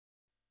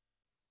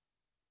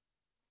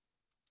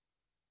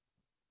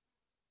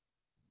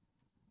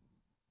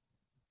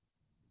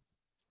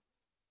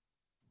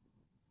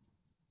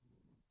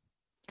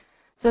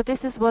So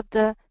this is what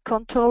the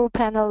control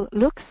panel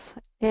looks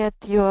at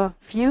your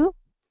view.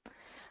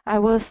 I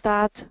will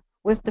start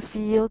with the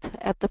field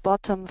at the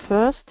bottom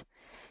first.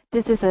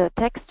 This is a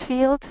text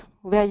field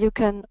where you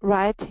can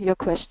write your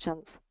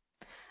questions.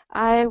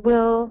 I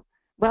will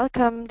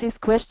welcome these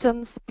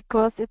questions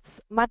because it's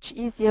much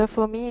easier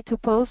for me to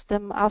post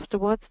them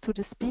afterwards to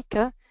the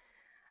speaker.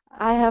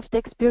 I have the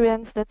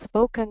experience that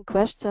spoken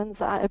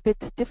questions are a bit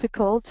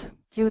difficult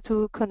due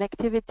to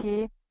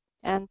connectivity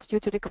and due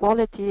to the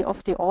quality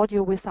of the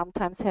audio we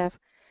sometimes have.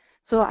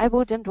 So I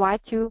would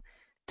invite you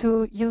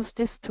to use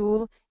this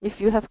tool if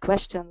you have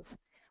questions.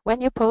 When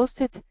you post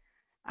it,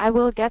 I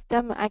will get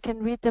them, I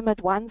can read them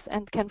at once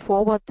and can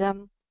forward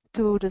them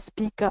to the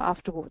speaker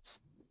afterwards.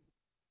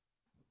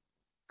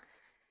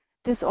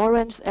 This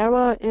orange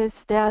arrow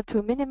is there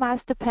to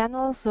minimize the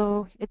panel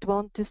so it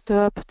won't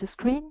disturb the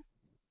screen.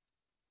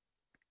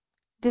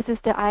 This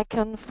is the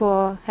icon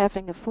for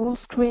having a full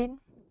screen.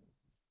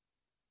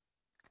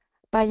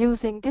 By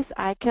using this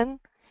icon,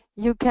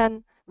 you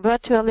can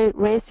virtually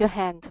raise your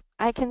hand.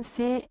 I can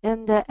see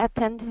in the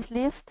attendees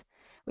list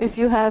if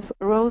you have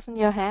risen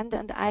your hand,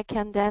 and I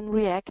can then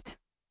react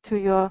to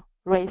your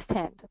raised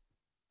hand.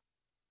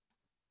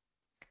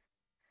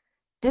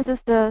 This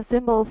is the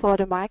symbol for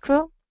the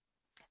micro.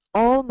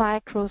 All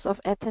micros of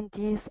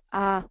attendees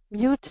are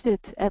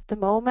muted at the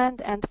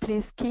moment, and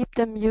please keep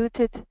them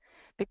muted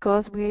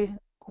because we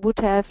would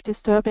have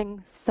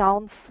disturbing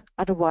sounds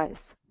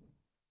otherwise.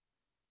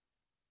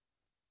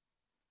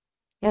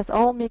 Yes,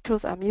 all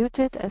micros are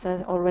muted, as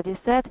I already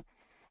said,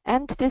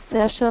 and this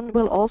session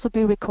will also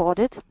be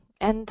recorded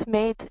and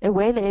made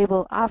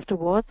available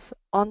afterwards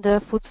on the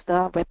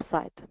FooD-STA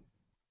website.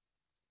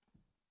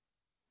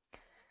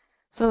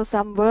 So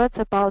some words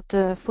about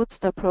the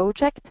FooD-STA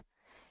project.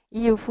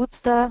 EU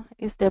FooD-STA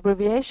is the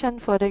abbreviation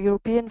for the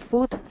European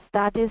Food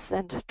Studies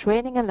and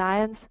Training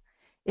Alliance.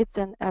 It's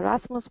an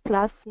Erasmus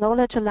Plus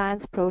Knowledge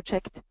Alliance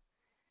project,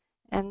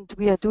 and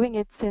we are doing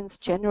it since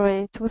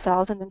January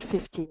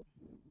 2015.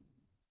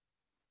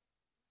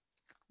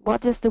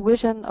 What is the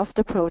vision of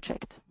the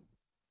project?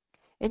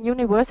 In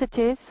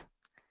universities,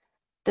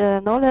 the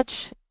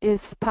knowledge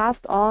is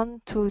passed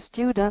on to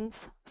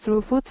students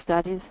through food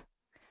studies.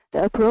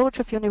 The approach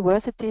of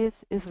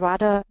universities is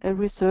rather a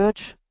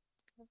research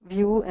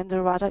view and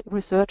a rather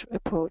research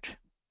approach.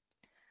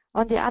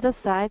 On the other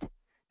side,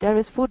 there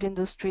is food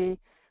industry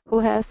who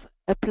has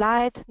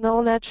applied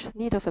knowledge,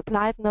 need of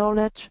applied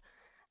knowledge,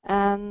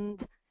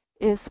 and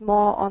is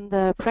more on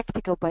the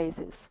practical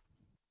basis.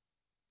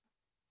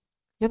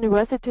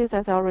 Universities,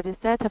 as I already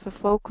said, have a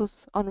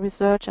focus on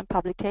research and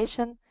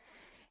publication.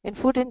 In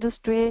food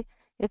industry,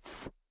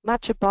 it's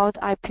much about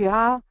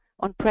IPR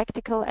on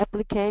practical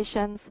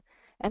applications,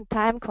 and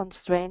time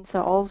constraints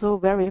are also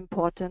very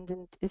important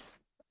in this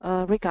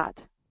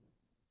regard.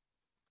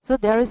 So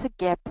there is a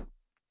gap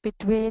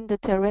between the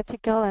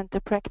theoretical and the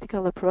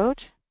practical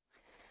approach,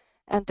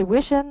 and the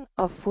vision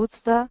of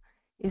FooD-STA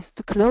is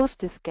to close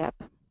this gap.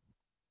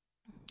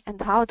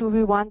 And how do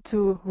we want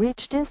to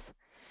reach this?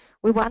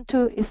 We want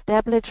to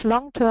establish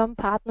long-term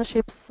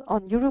partnerships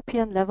on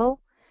European level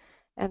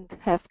and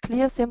have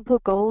clear, simple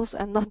goals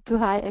and not too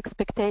high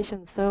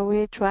expectations. So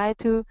we try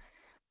to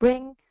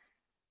bring,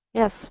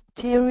 yes,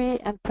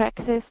 theory and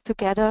practice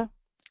together,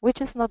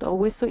 which is not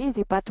always so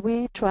easy, but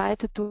we try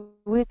to do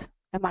it,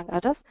 among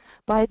others,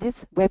 by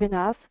these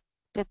webinars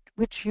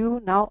which you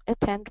now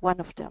attend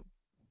one of them.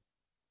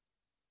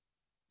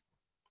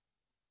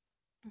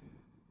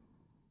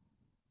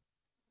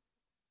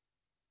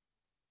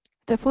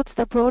 The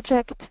FooD-STA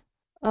project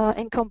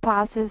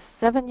encompasses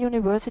 7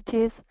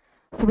 universities,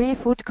 3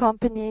 food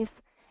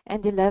companies,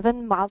 and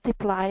 11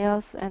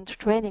 multipliers and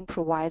training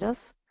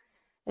providers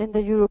in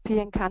the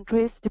European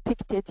countries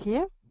depicted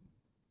here.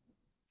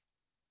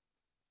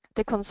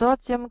 The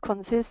consortium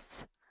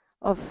consists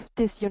of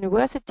these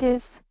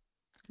universities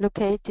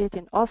located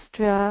in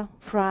Austria,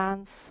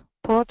 France,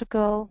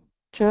 Portugal,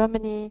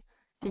 Germany,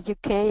 the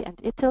UK, and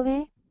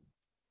Italy.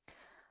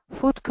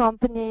 Food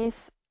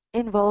companies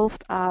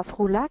involved are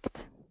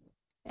Frulact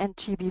and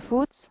GB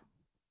Foods,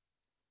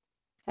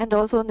 and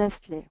also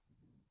Nestlé.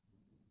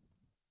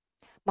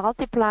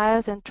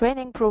 Multipliers and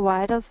training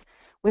providers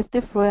with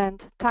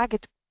different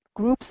target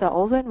groups are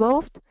also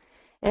involved.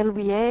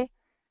 LVA,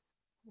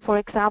 for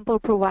example,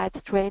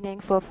 provides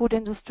training for food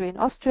industry in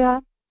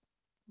Austria,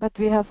 but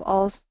we have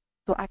also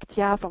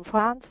Actia from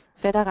France,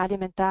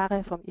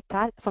 Federalimentare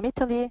from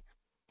Italy,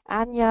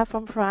 Anya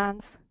from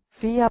France,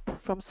 FIAP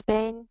from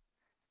Spain,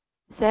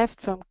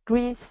 SEFT from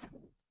Greece,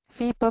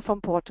 FIPA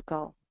from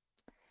Portugal.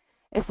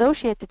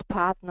 Associated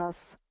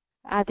partners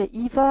are the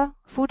EVA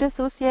Food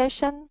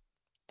Association,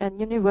 a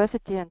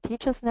university and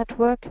teachers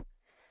network,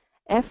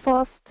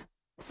 EFOST,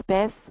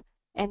 SPES,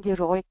 and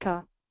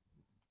Eroica.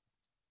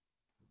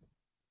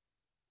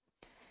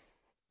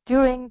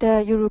 During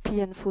the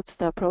European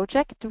FooD-STA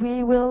project,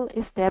 we will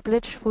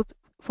establish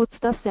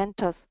FooD-STA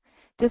centers.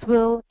 This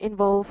will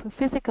involve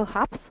physical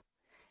hubs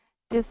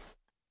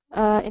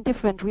in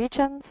different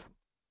regions,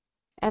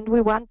 and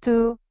we want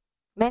to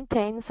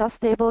maintain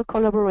sustainable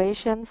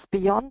collaborations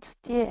beyond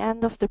the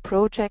end of the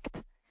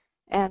project,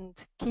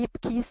 and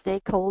keep key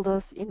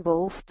stakeholders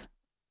involved.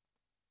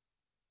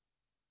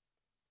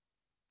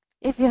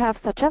 If you have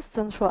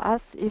suggestions for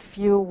us, if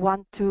you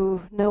want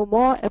to know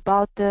more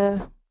about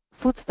the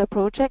FooD-STA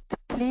project,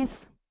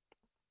 please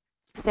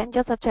send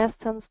your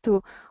suggestions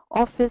to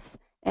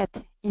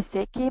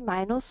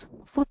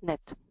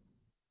office@iseki-foodnet.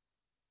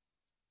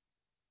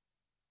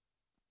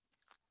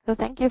 So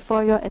thank you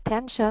for your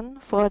attention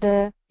for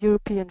the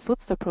European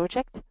FooD-STA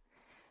project.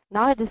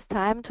 Now it is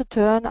time to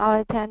turn our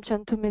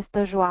attention to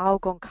Mr. Joao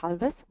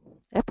Goncalves.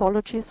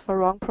 Apologies for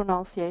wrong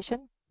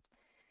pronunciation.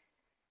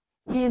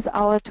 He is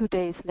our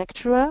today's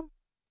lecturer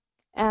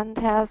and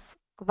has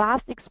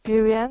vast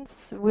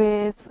experience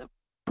with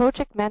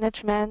project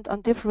management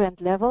on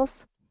different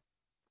levels,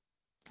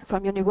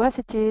 from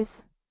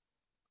universities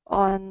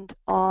and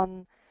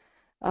on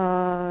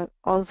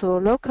also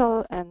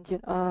local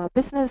and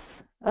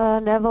business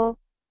level.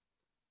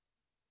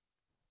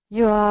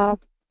 You are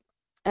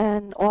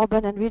an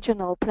urban and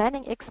regional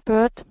planning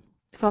expert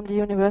from the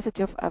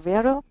University of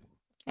Aveiro,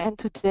 and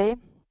today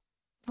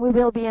we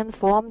will be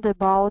informed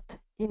about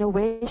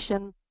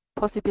innovation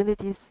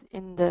possibilities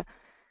in the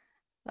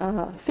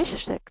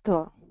fish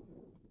sector.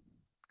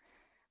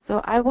 So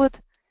I would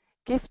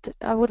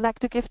like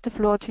to give the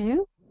floor to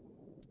you.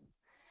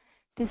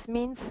 This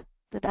means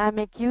that I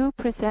make you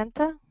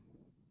presenter.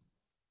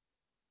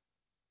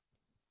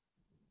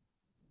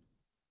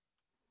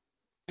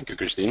 Thank you,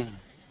 Christine.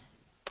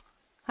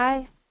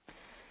 Hi.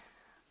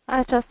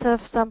 I just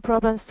have some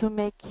problems to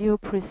make you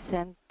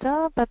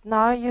presenter, but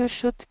now you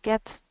should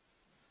get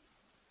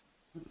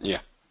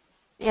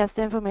yes,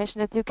 the information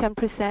that you can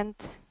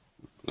present.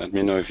 Let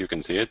me know if you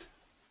can see it.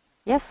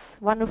 Yes,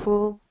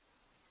 wonderful.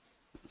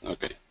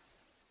 Okay.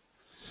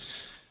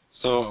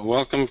 So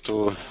welcome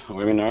to a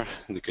webinar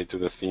dedicated to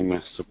the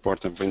theme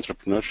Support of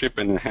Entrepreneurship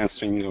and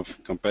Enhancing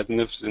of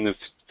Competitiveness in the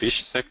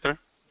Fish Sector.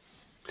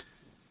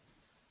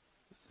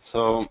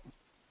 So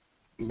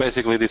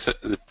basically this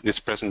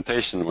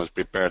presentation was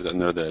prepared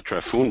under the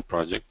TRAFOON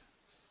project,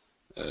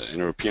 an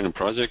European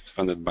project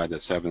funded by the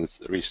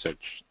 7th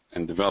Research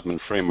and Development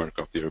Framework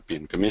of the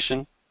European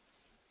Commission.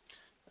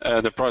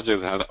 The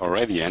project had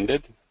already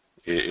ended.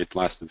 It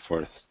lasted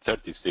for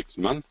 36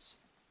 months.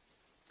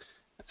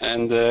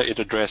 And it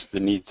addressed the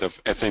needs of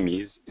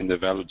SMEs in the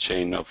value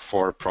chain of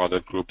 4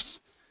 product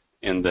groups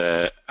in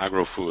the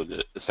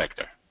agro-food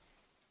sector.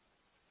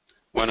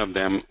 One of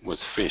them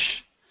was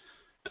fish,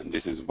 and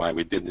this is why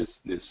we did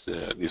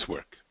this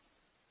work.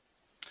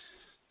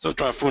 So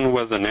TRAFOON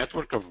was a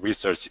network of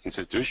research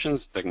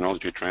institutions,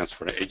 technology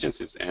transfer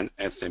agencies, and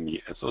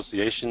SME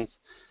associations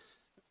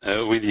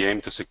with the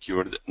aim to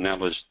secure the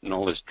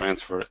knowledge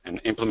transfer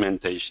and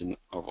implementation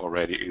of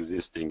already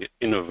existing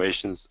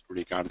innovations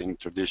regarding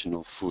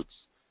traditional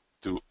foods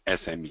to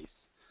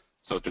SMEs.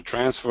 So to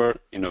transfer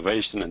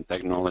innovation and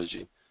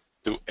technology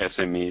to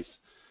SMEs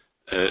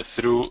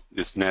through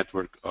this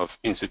network of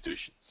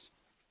institutions.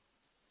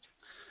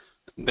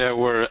 There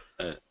were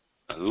a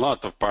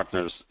lot of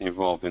partners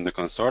involved in the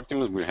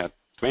consortium. We had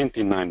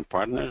 29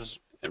 partners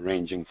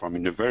ranging from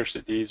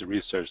universities,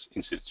 research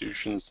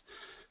institutions,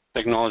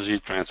 technology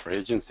transfer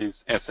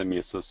agencies, SME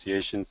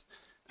associations,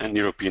 and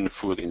European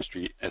Food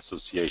Industry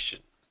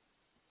Association.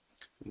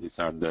 These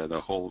are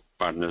the whole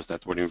partners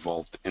that were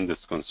involved in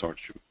this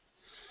consortium.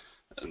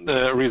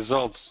 The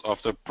results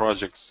of the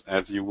projects,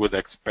 as you would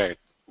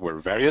expect, were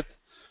varied,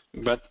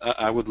 but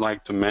I would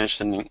like to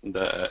mention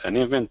an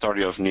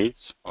inventory of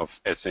needs of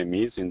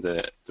SMEs in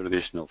the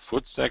traditional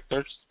food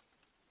sectors,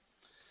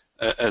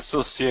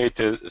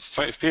 associated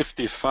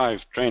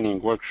 55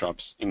 training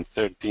workshops in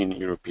 13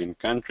 European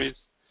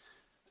countries,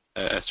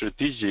 a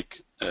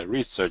strategic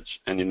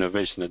research and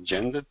innovation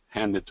agenda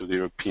handed to the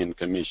European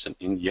Commission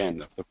in the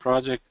end of the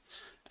project,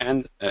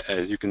 and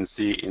as you can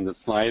see in the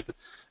slide,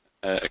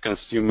 a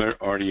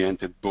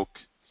consumer-oriented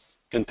book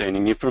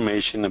containing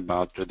information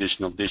about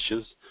traditional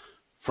dishes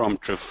from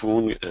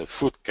TRAFOON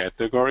food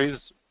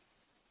categories,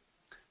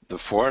 the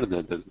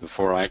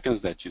four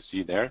icons that you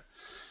see there,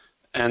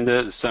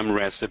 and some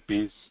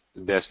recipes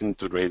destined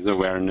to raise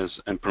awareness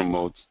and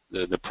promote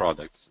the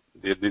products.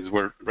 These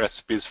were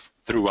recipes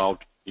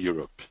throughout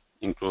Europe,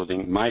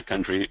 including my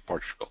country,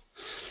 Portugal.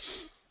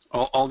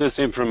 All this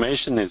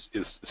information is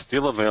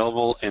still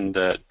available in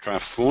the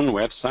TRAFOON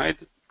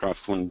website,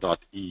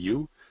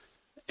 trafoon.eu,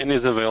 and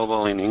is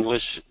available in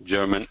English,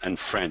 German, and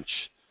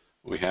French.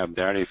 We have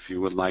there, if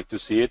you would like to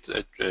see it,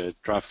 a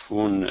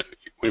TRAFOON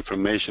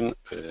information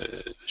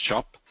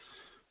shop,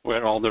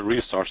 where all the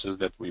resources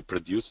that we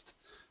produced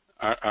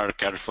are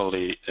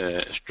carefully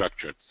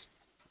structured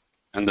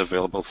and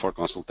available for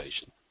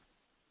consultation.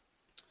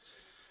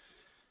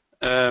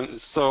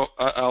 So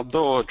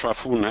although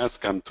TRAFOON has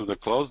come to the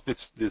close,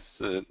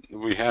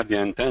 we had the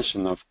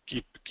intention of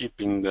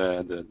keeping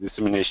the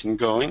dissemination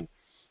going.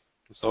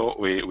 So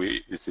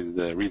this is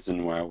the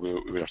reason why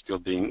we are still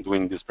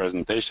doing this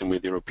presentation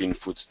with European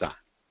FooD-STA.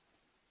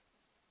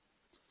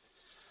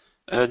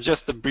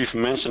 Just a brief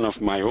mention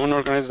of my own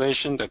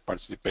organization that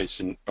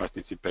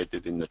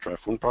participated in the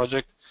Trafun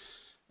project.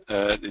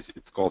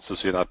 It's called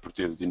Sociedade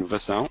Portuguesa de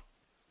Inovação.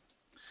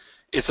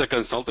 It's a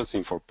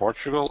consultancy for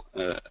Portugal,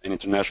 an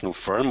international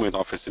firm with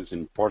offices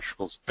in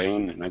Portugal,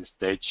 Spain, United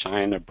States,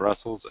 China,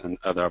 Brussels, and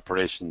other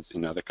operations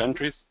in other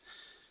countries.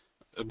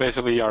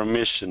 Basically, our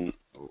mission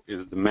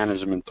is the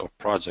management of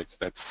projects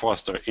that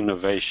foster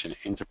innovation,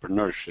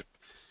 entrepreneurship,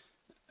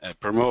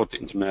 promote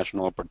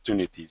international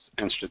opportunities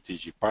and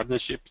strategic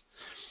partnerships.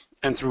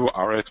 And through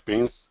our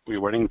experience, we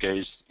were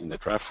engaged in the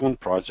Trafun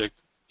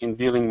project in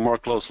dealing more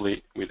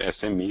closely with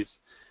SMEs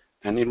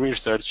and in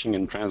researching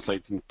and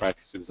translating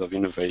practices of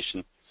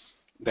innovation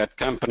that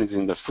companies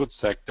in the food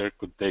sector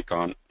could take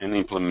on and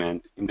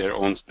implement in their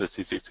own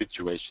specific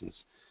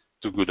situations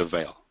to good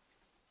avail.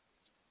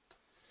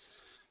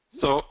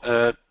 So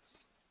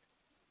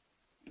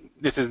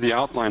this is the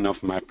outline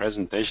of my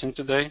presentation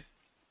today.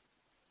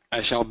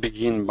 I shall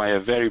begin by a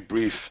very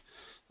brief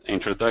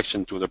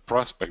introduction to the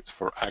prospects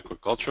for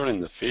aquaculture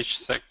in the fish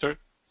sector.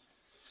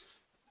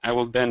 I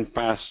will then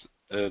pass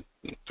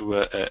to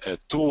a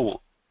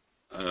tool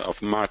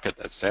of market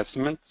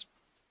assessment.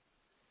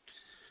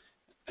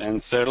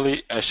 And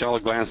thirdly, I shall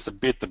glance a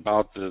bit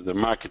about the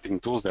marketing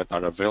tools that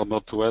are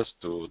available to us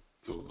to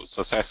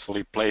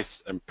successfully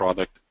place a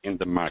product in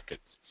the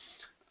market.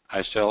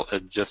 I shall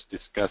just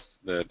discuss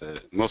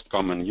the most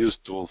common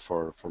used tool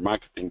for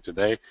marketing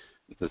today,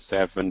 the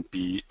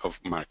 7P of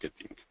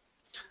marketing.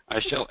 I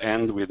shall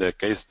end with a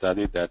case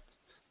study that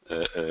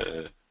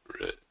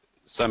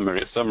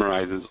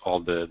summarizes all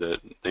the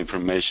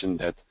information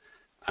that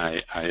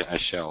I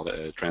shall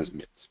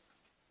transmit.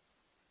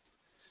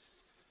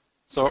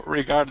 So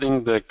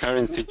regarding the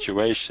current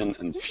situation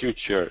and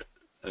future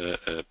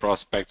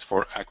prospects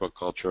for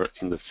aquaculture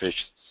in the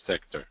fish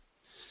sector.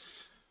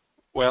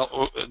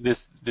 Well,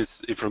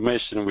 this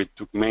information we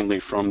took mainly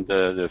from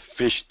the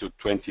Fish to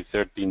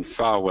 2013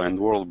 FAO and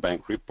World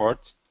Bank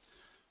report,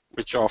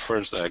 which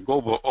offers a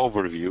global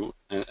overview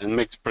and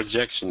makes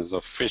projections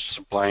of fish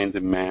supply and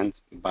demand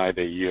by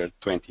the year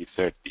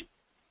 2030.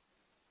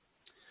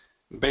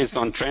 Based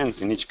on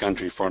trends in each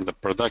country for the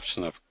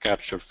production of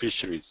captured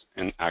fisheries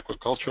and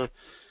aquaculture,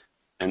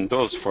 and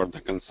those for the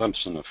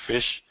consumption of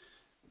fish,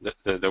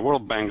 the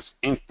World Bank's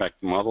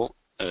impact model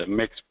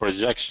makes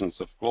projections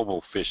of global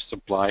fish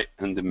supply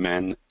and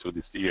demand to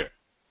this year.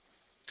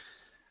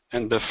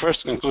 And the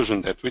first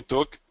conclusion that we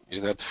took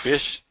is that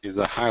fish is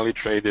a highly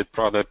traded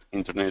product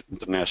in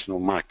international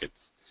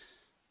markets.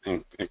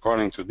 And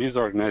according to these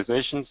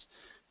organizations,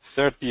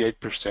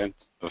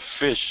 38% of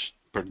fish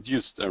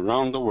produced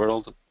around the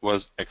world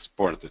was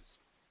exported.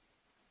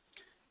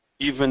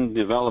 Even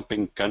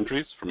developing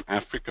countries from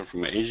Africa,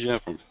 from Asia,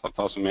 from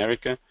South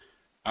America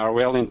are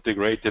well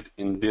integrated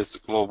in this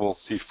global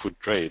seafood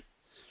trade.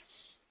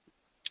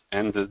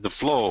 And the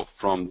flow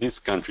from these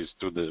countries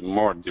to the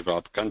more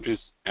developed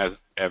countries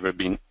has ever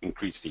been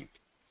increasing.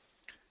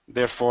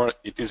 Therefore,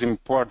 it is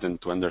important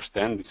to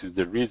understand, this is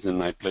the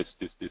reason I placed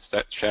this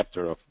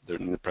chapter of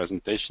in the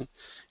presentation,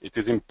 it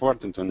is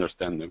important to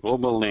understand the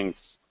global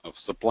links of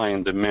supply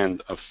and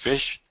demand of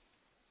fish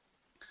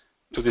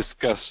to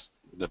discuss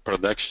the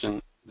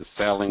production, the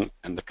selling,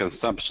 and the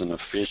consumption of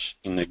fish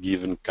in a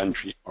given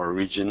country or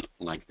region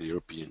like the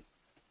European.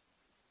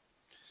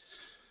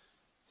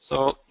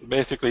 So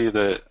basically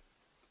the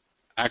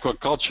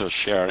aquaculture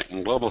share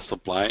in global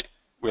supply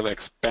will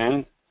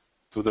expand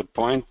to the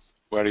point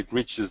where it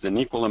reaches an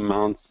equal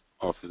amount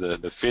of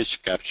the fish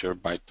capture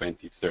by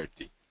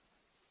 2030.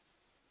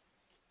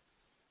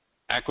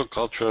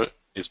 Aquaculture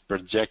is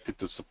projected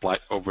to supply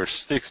over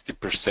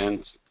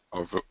 60%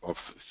 of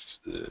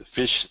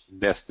fish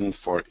destined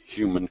for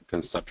human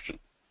consumption.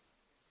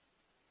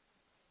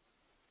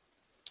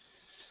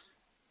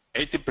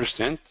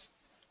 80%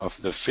 of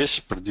the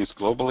fish produced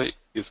globally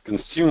is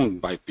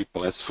consumed by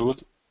people as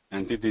food,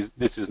 and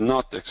this is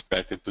not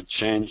expected to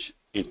change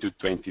into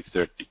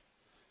 2030.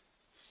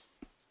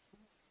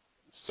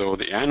 So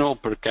the annual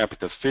per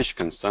capita fish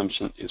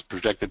consumption is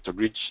projected to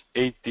reach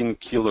 18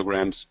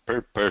 kilograms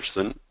per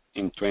person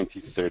in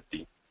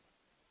 2030.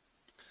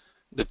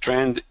 The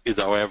trend is,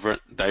 however,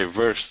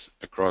 diverse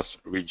across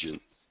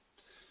regions.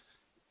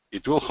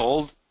 It will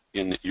hold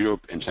in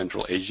Europe and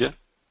Central Asia,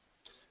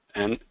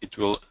 and it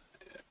will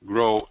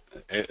grow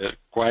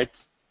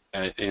quite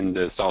in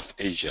the South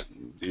Asia.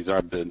 These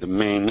are the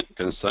main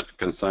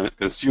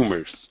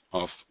consumers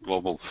of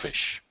global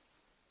fish.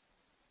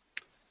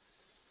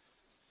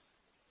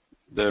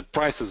 The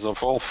prices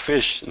of all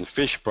fish and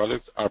fish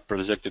products are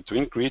projected to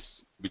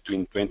increase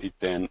between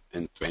 2010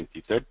 and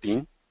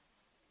 2013.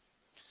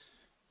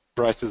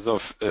 Prices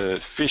of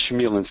fish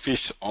meal and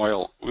fish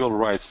oil will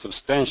rise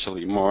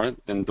substantially more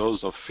than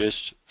those of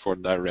fish for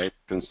direct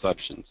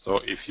consumption. So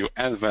if you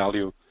add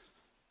value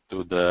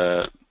to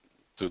the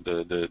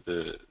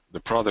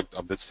product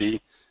of the sea,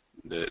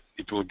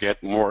 it will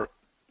get more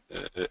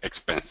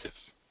expensive.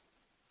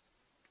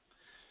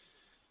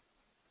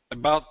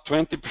 About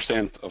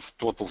 20% of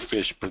total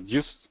fish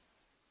produced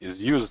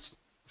is used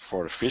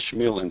for fish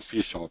meal and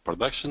fish oil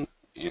production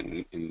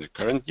in the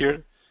current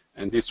year,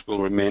 and this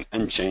will remain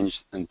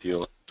unchanged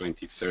until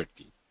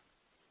 2030.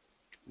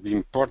 The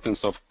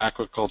importance of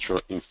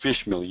aquaculture in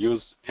fish meal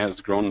use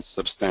has grown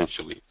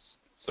substantially.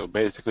 So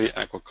basically,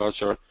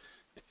 aquaculture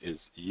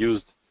is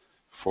used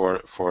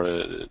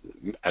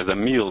as a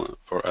meal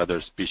for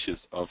other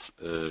species of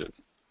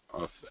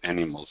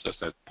animals,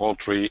 such as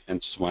poultry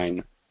and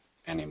swine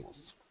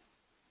animals.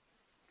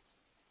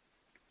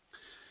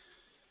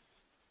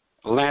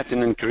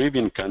 Latin and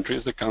Caribbean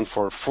countries account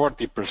for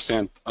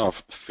 40%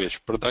 of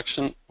fish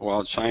production,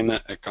 while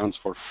China accounts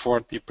for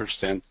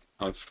 40%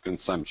 of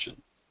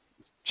consumption.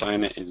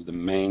 China is the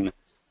main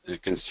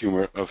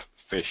consumer of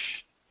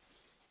fish.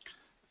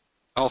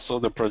 Also,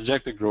 the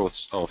projected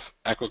growth of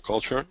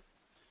aquaculture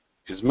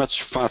is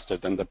much faster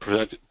than the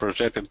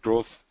projected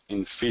growth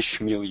in fish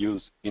meal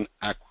use in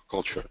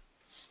aquaculture.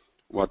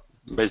 What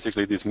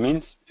basically this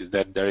means is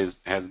that there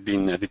has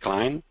been a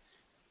decline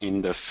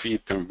in the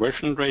feed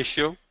conversion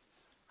ratio,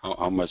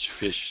 how much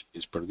fish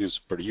is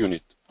produced per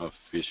unit of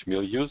fish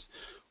meal use,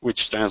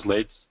 which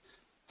translates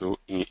to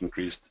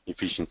increased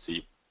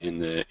efficiency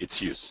in its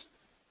use.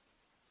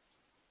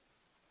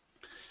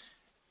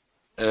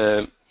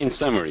 In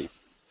summary,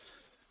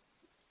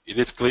 it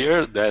is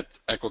clear that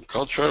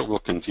aquaculture will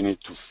continue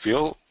to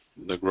fill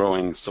the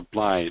growing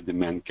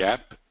supply-demand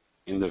gap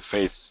in the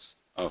face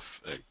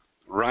of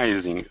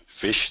rising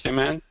fish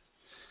demand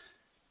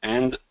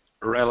and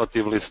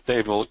relatively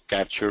stable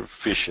capture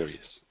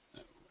fisheries.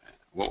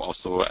 Will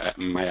also,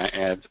 may I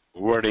add,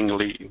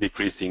 worryingly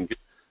decreasing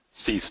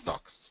sea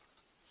stocks.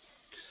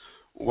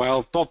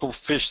 While total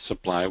fish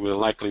supply will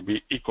likely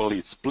be equally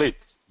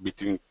split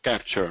between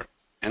capture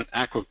and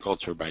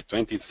aquaculture by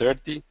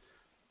 2030,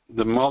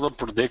 the model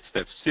predicts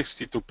that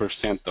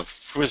 62% of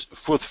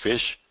food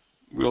fish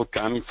will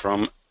come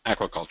from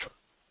aquaculture.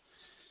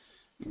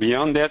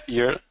 Beyond that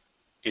year,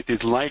 it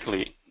is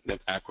likely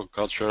that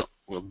aquaculture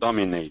will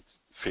dominate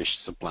fish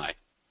supply.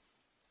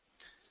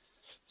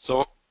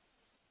 So,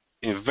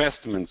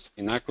 investments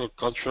in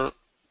aquaculture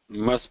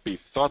must be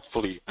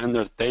thoughtfully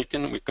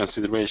undertaken with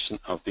consideration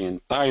of the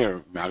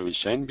entire value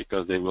chain,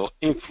 because they will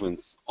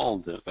influence all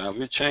the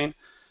value chain.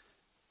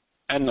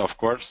 And of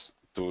course,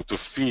 to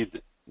feed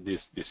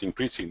this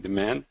increasing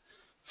demand,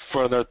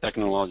 further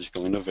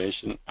technological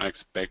innovation are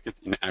expected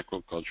in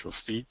aquaculture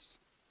feeds,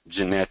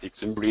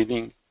 genetics and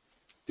breeding,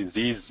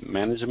 disease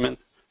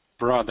management,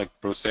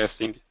 product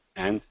processing,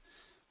 and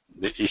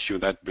the issue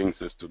that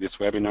brings us to this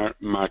webinar,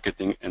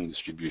 marketing and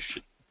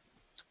distribution.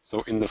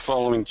 So in the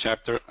following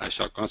chapter, I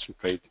shall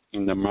concentrate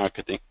in the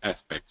marketing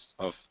aspects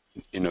of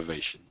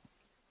innovation.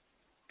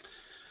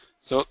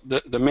 So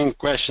the main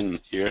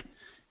question here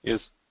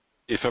is,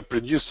 if a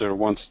producer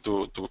wants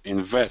to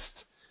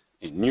invest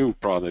in new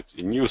products,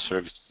 in new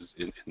services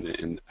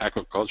in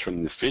aquaculture,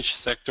 in the fish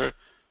sector,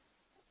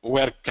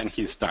 where can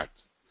he start?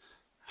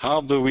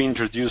 How do we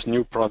introduce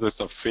new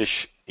products of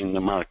fish in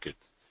the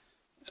market?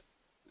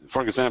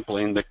 For example,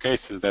 in the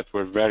cases that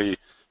were very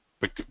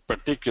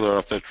particular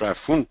of the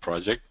TRAFOON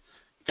project,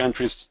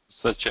 countries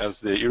such as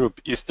the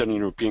Eastern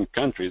European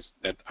countries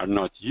that are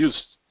not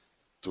used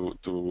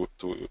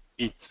to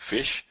eat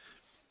fish,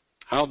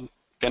 how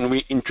can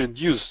we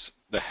introduce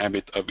the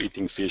habit of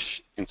eating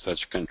fish in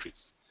such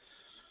countries?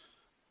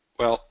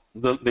 Well,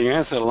 the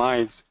answer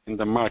lies in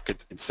the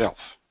market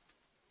itself.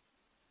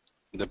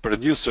 The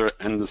producer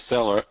and the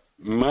seller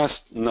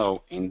must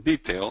know in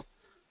detail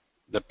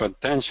the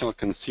potential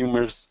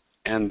consumers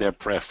and their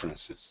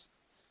preferences.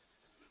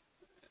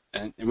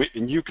 And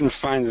you can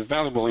find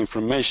valuable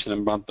information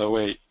about the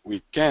way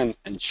we can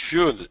and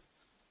should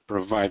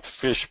provide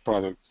fish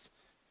products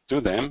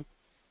to them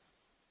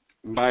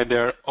by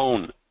their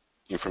own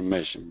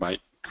information, by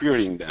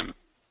querying them.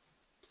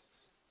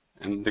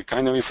 And the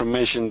kind of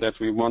information that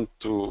we want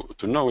to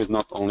know is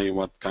not only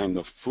what kind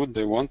of food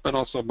they want, but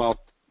also about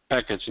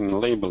packaging,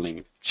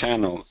 labeling,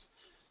 channels,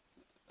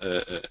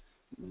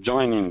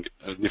 joining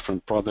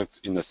different products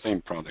in the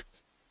same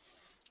product.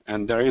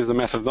 And there is a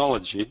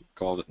methodology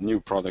called new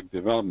product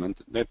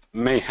development that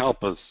may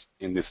help us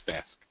in this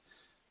task,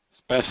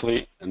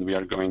 especially, and we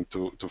are going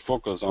to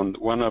focus on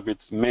one of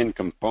its main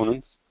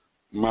components,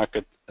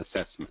 market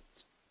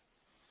assessment.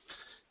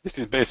 This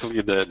is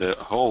basically the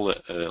whole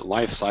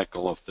life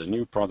cycle of the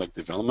new product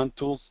development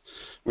tools.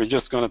 We're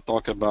just going to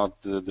talk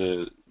about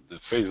the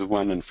phase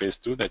 1 and phase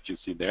 2 that you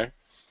see there.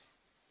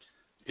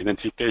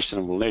 Identification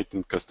of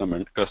latent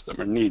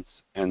customer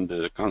needs and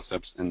the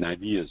concepts and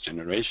ideas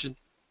generation.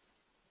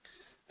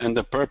 And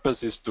the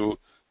purpose is to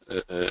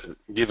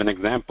give an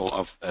example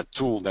of a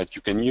tool that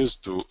you can use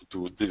to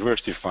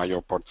diversify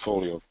your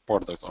portfolio of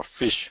products or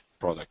fish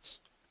products.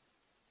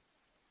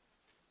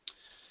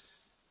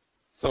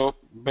 So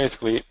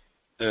basically,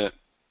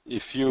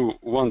 if you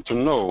want to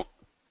know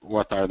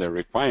what are the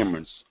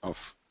requirements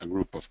of a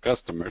group of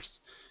customers,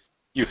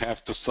 you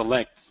have to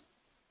select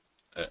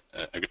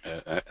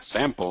a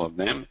sample of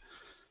them,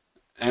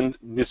 and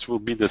this will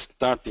be the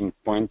starting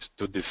point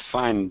to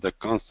define the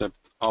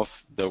concept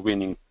of the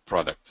winning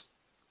product.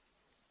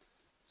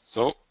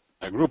 So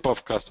a group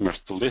of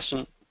customers to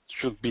listen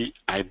should be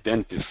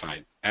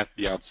identified at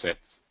the outset.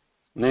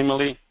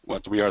 Namely,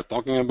 what we are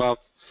talking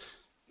about: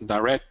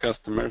 direct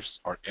customers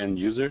or end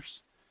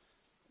users,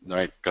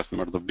 direct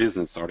customer of the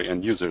business or the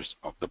end users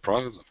of the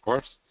products, of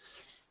course.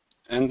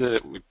 And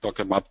we talk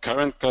about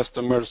current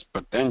customers,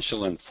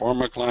 potential and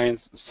former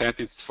clients,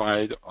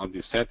 satisfied or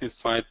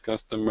dissatisfied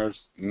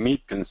customers,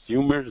 meet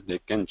consumers, they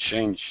can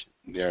change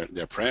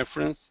their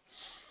preference,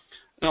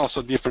 and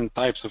also different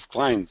types of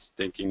clients,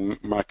 taking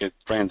market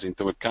trends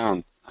into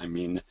account. I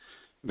mean,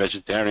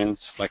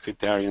 vegetarians,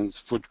 flexitarians,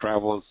 food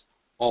travelers,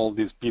 all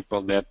these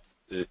people that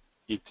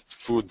eat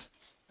food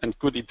and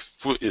could eat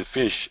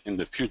fish in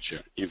the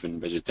future, even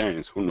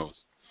vegetarians, who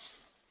knows.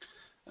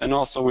 And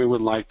also we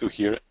would like to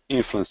hear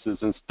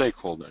influencers and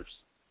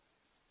stakeholders,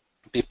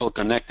 people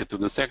connected to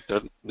the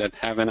sector that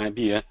have an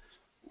idea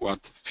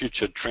what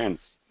future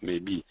trends may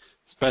be,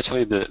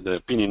 especially the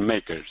opinion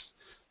makers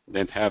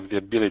that have the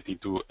ability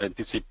to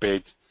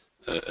anticipate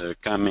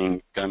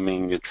coming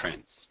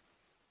trends.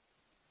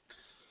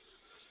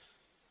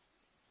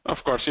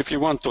 Of course, if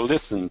you want to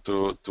listen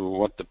to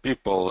what the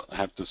people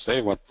have to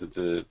say, what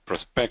the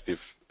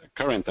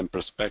current and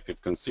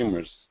prospective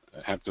consumers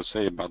have to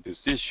say about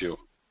this issue,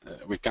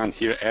 we can't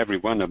hear every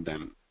one of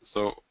them.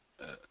 So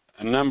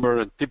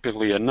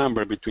typically a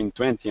number between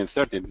 20 and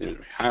 30, it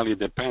highly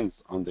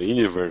depends on the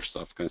universe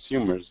of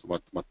consumers,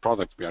 what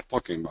product we are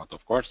talking about,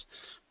 of course.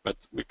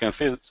 But we can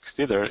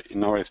consider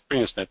in our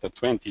experience that the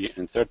 20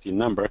 and 30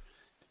 number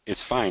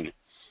is fine.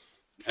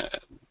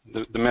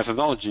 The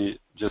methodology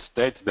just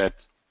states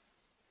that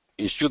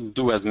you should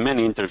do as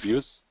many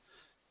interviews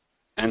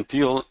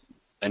until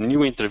a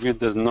new interview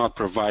does not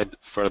provide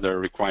further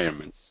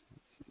requirements.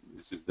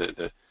 This is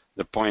the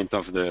point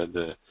of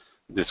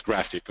this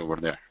graphic over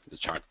there, the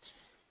chart.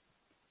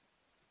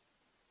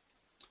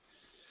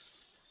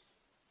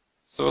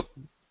 So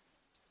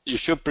you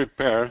should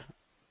prepare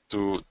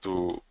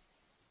for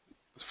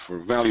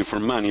value for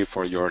money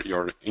for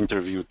your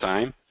interview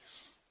time.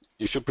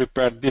 You should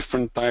prepare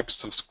different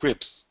types of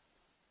scripts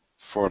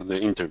for the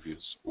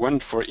interviews, one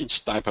for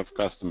each type of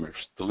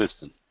customers to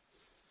listen.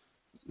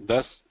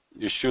 Thus,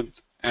 you should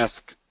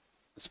ask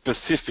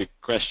specific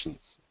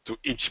questions to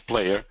each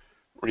player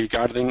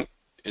regarding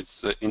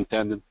its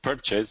intended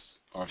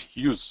purchase or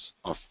use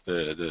of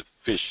the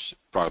fish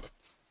product.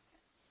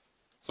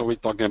 So we're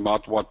talking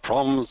about what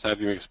problems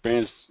have you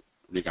experienced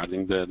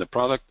regarding the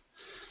product,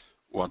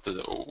 what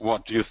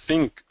do you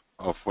think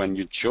of when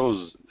you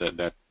chose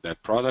that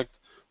product,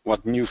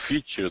 what new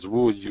features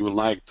would you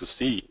like to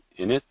see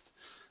in it,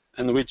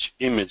 and which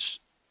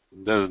image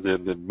does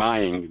the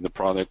buying the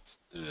product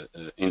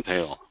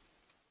entail.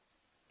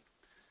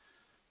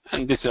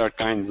 And these are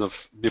kinds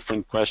of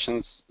different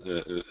questions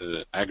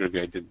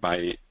aggregated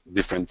by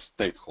different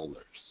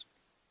stakeholders.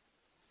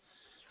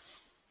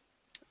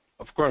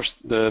 Of course,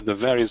 the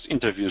various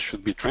interviews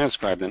should be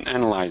transcribed and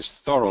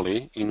analyzed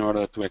thoroughly in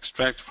order to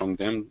extract from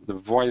them the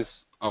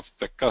voice of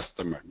the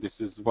customer.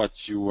 This is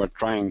what you are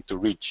trying to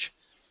reach,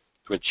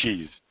 to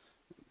achieve,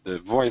 the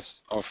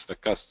voice of the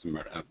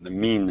customer, the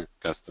mean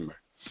customer,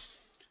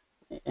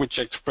 which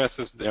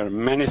expresses their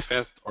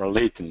manifest or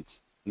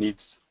latent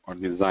needs or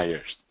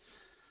desires.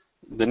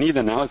 The need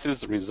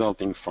analysis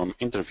resulting from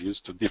interviews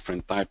to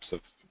different types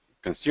of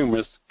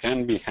consumers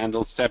can be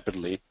handled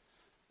separately.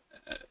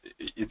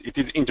 It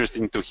is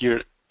interesting to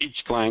hear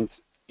each client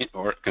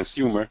or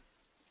consumer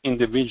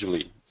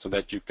individually so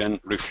that you can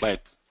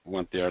reflect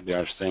what they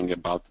are saying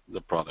about the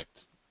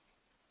product.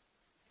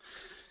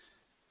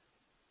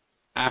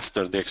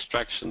 After the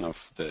extraction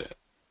of the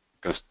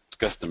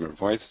customer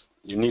voice,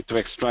 you need to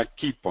extract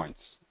key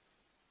points.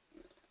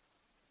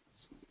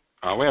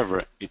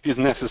 However, it is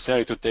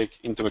necessary to take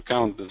into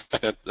account the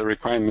fact that the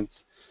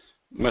requirements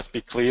must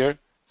be clear,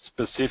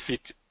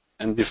 specific,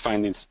 and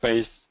defined in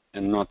space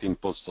and not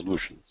impose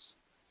solutions.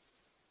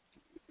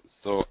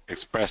 So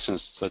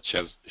expressions such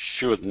as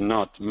should,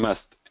 not,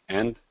 must,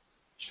 and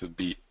should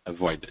be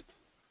avoided.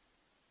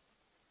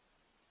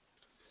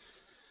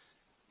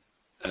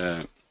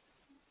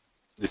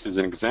 This is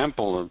an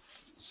example of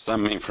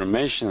some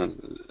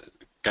information,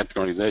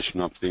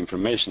 categorization of the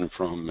information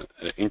from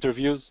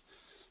interviews.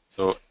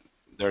 So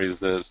there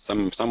is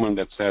someone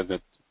that says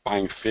that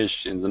buying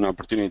fish is an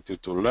opportunity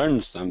to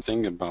learn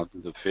something about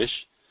the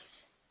fish.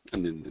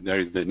 And then there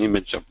is an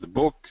image of the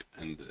book,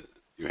 and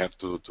you have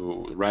to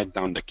write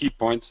down the key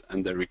points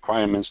and the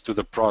requirements to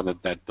the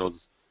product that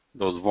those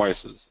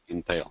voices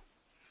entail.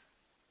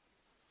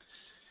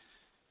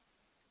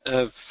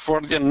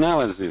 For the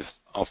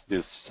analysis of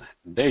this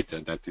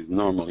data, that is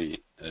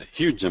normally a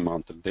huge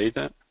amount of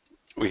data,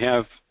 we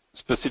have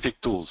specific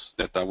tools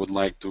that I would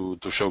like to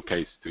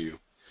showcase to you.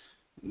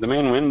 The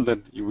main one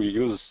that we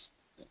use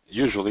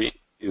usually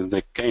is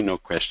the Kano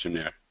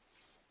questionnaire,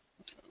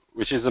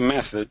 which is a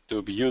method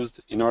to be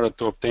used in order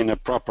to obtain a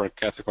proper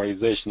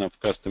categorization of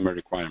customer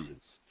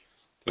requirements.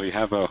 So you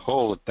have a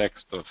whole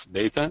text of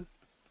data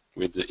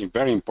with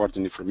very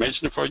important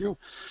information for you,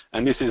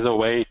 and this is a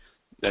way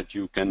that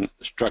you can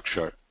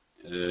structure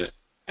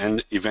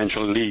and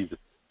eventually lead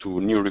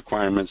to new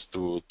requirements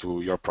to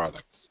your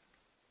products.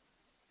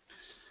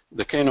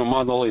 The Kano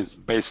model is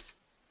based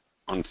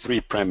on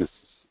three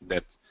premises: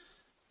 that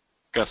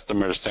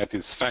customer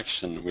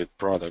satisfaction with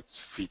products,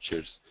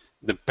 features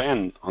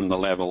depend on the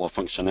level of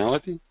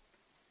functionality,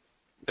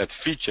 that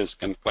features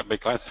can be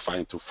classified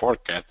into four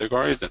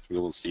categories that we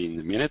will see in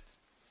a minute,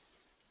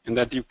 and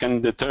that you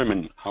can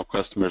determine how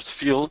customers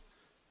feel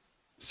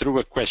through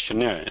a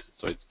questionnaire.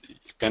 So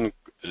you can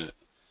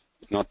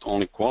not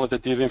only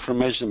qualitative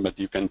information, but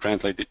you can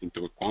translate it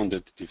into a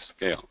quantitative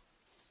scale.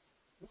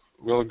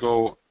 We'll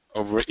go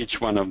over each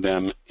one of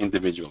them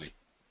individually.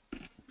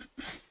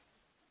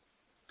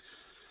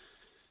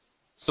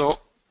 So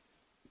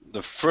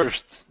the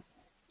first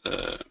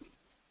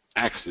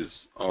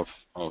axis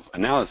of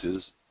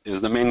analysis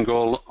is the main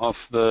goal of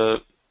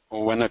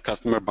when a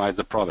customer buys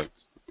a product,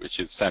 which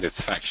is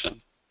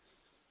satisfaction.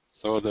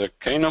 So the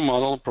Kano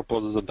model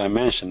proposes a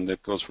dimension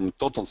that goes from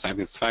total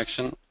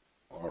satisfaction,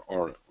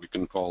 or we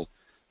can call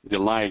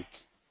delight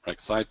or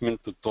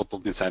excitement, to total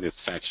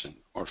dissatisfaction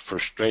or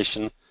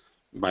frustration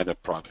by the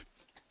product.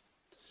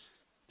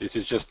 This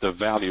is just the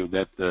value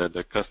that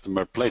the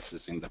customer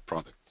places in the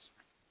product.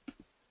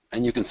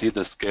 And you can see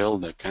the scale,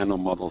 the Kano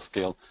model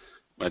scale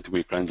that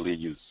we currently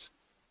use.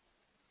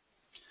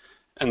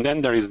 And then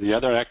there is the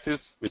other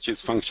axis, which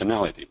is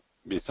functionality.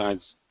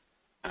 Besides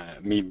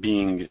me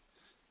being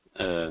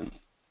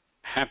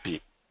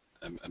happy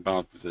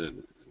about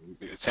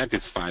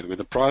satisfied with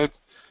the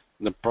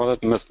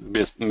product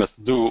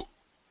must do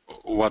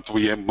what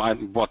we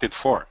bought it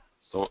for.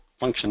 So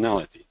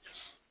functionality.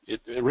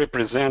 It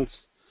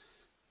represents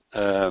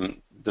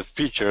the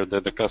feature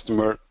that the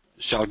customer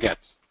shall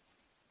get.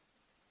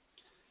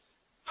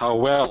 How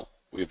well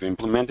we've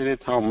implemented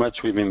it, how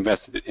much we've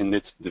invested in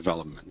its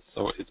development.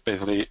 So it's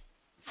basically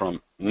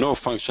from no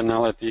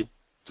functionality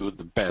to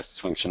the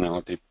best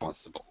functionality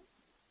possible.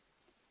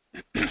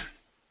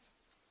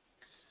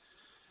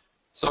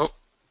 So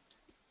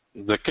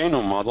the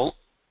Kano model,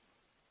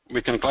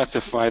 we can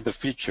classify the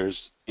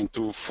features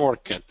into four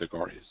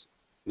categories,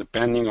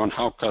 depending on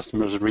how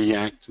customers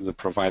react to the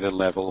provided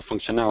level of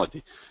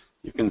functionality.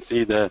 You can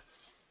see the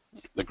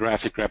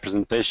graphic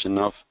representation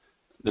of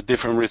the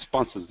different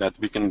responses that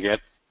we can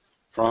get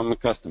from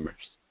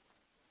customers.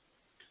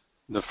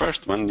 The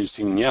first one you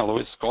see in yellow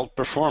is called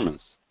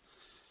performance.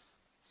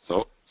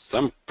 So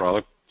some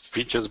product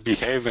features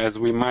behave as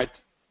we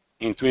might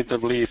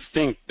intuitively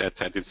think that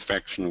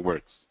satisfaction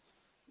works.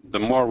 The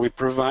more we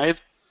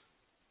provide,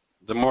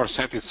 the more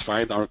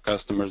satisfied our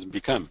customers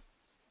become.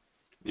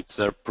 It's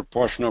a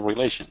proportional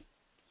relation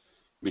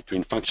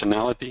between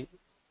functionality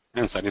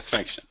and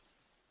satisfaction.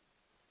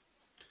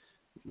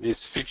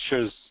 These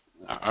features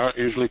are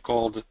usually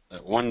called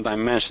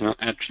one-dimensional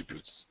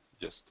attributes.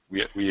 Just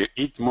we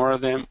eat more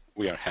of them,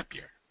 we are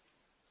happier.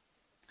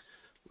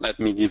 Let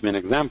me give you an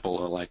example.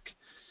 Like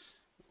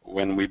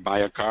when we buy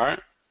a car,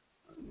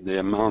 the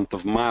amount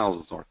of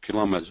miles or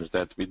kilometers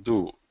that we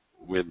do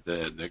with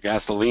the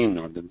gasoline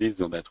or the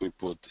diesel that we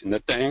put in the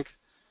tank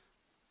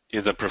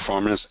is a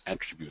performance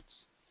attribute,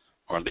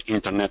 or the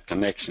internet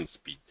connection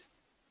speed,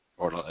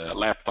 or a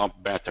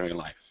laptop battery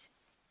life.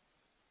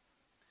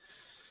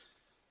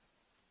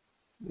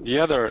 The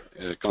other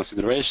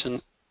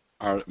consideration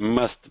are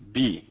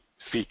must-be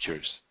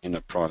features in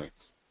a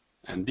product,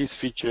 and these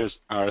features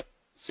are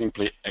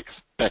simply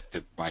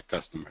expected by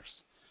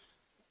customers.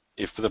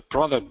 If the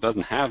product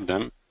doesn't have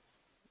them,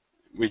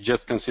 we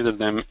just consider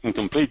them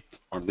incomplete,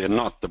 or they're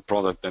not the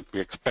product that we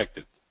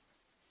expected.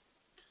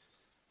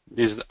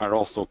 These are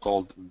also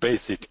called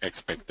basic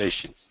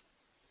expectations.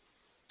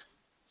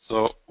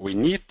 So we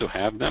need to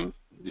have them.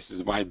 This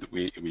is why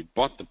we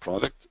bought the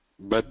product,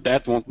 but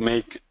that won't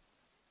make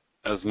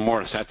us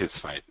more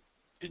satisfied.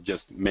 It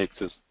just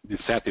makes us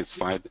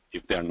dissatisfied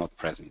if they are not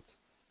present.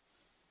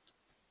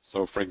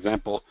 So for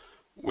example,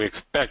 we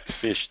expect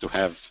fish to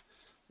have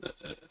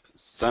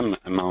some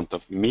amount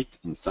of meat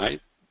inside.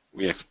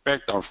 We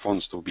expect our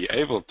phones to be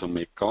able to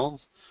make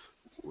calls.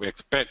 We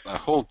expect a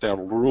hotel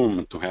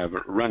room to have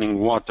running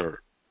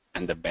water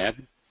and a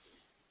bed,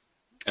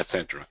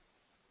 etc.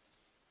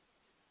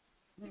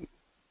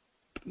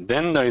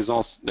 Then there is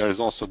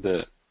also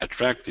the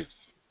attractive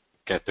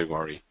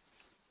category.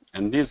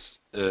 And this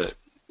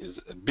is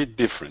a bit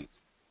different.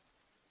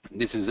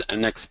 This is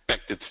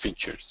unexpected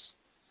features.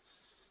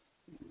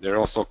 They're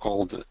also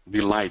called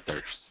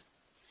delighters.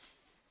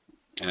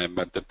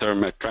 But the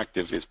term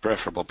attractive is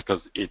preferable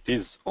because it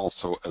is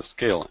also a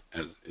scale,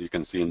 as you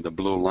can see in the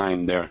blue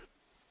line there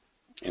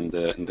in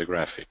the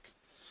graphic.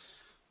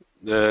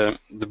 The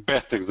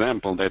best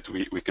example that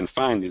we can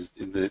find is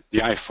the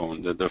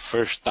iPhone. The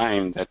first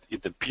time that the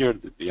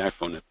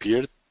iPhone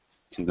appeared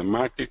in the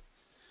market,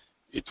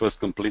 it was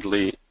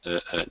completely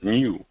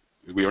new.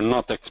 We were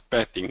not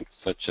expecting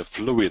such a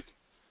fluid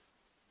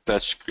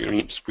touch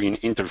screen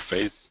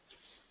interface,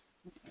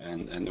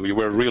 and we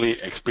were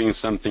really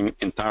experiencing something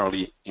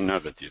entirely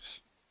innovative.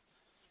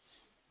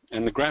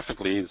 And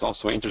graphically it's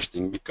also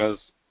interesting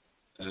because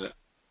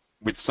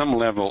with some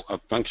level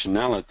of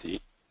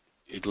functionality,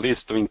 it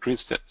leads to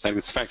increased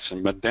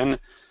satisfaction, but then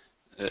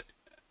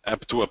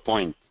up to a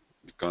point,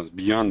 because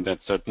beyond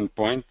that certain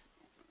point,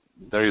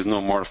 there is no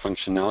more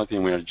functionality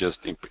and we are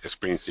just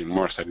experiencing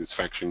more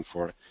satisfaction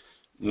for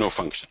no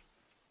function.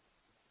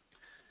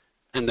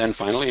 And then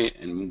finally,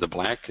 in the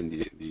black, in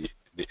the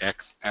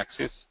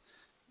x-axis,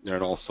 there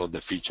are also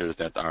the features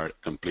that are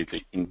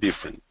completely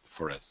indifferent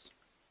for us.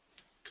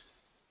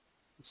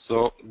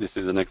 So this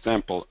is an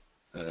example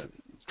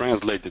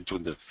translated to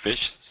the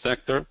fish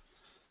sector.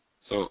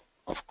 So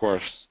of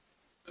course,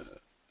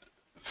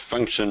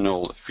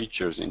 functional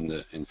features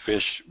in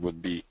fish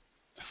would be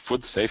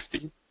food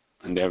safety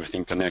and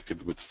everything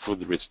connected with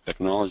food risk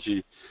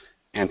technology,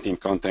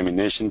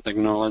 anti-contamination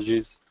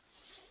technologies,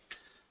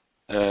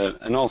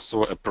 and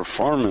also a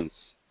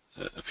performance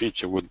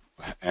feature would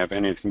have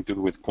anything to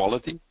do with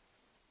quality,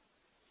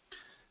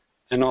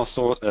 and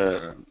also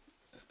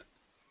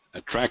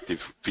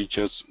attractive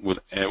features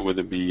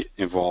would be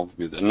involved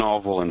with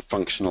novel and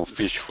functional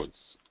fish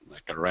foods,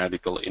 like a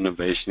radical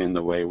innovation in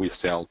the way we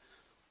sell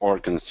or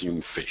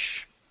consume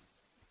fish.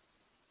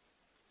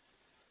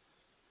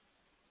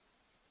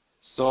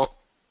 So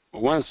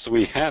once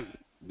we had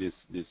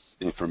this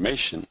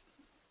information,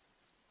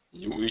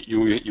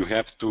 you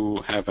have to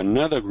have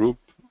another group.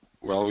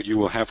 Well, you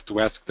will have to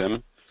ask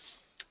them.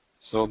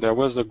 So there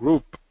was a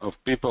group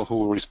of people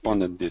who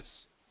responded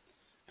this,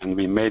 and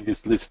we made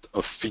this list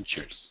of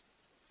features.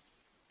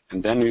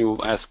 And then we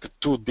will ask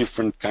two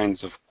different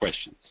kinds of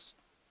questions.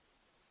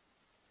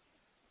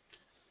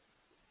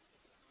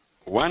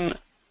 One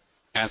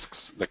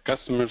asks the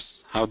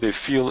customers how they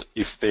feel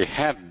if they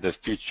had the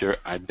feature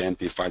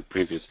identified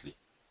previously.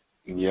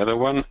 And the other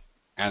one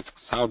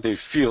asks how they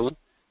feel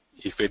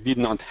if they did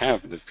not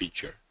have the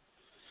feature.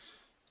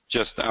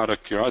 Just out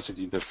of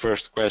curiosity, the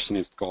first question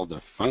is called the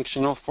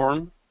functional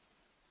form,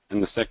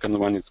 and the second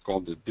one is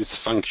called the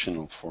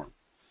dysfunctional form.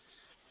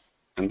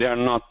 And they are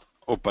not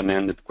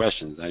open-ended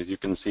questions. As you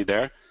can see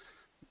there,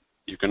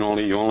 you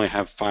only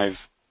have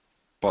 5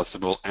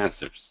 possible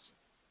answers.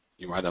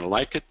 You either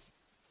like it,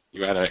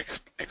 you either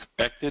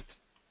expect it,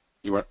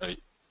 you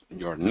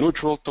are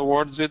neutral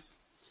towards it,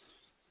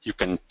 you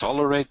can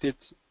tolerate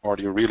it, or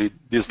you really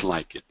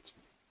dislike it.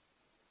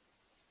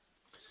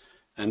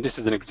 And this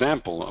is an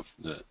example of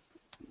the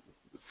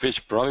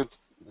fish product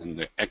and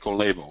the eco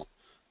label.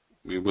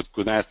 We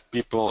could ask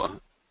people,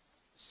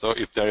 so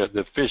if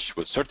the fish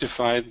was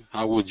certified,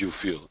 how would you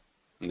feel?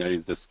 And there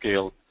is the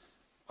scale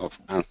of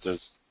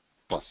answers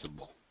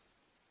possible.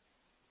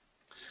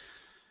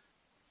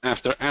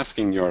 After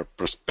asking your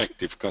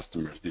prospective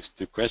customers these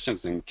 2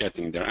 questions and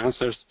getting their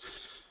answers,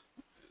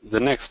 the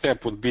next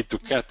step would be to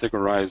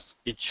categorize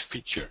each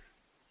feature.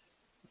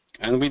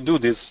 And we do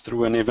this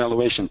through an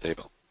evaluation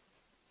table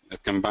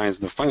that combines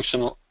the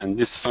functional and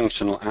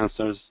dysfunctional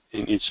answers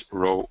in each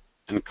row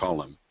and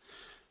column.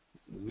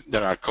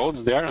 There are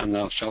codes there, and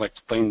I shall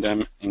explain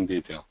them in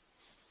detail.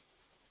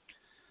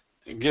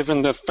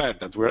 Given the fact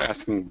that we're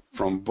asking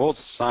from both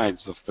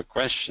sides of the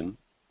question,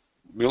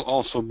 we'll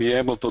also be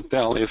able to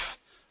tell if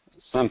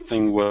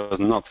something was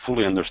not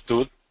fully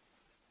understood,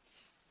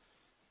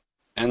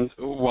 and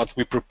what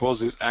we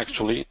propose is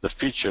actually, the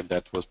feature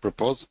that was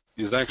proposed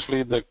is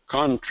actually the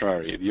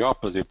contrary, the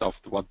opposite of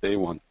what they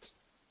want.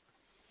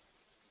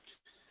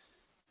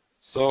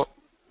 So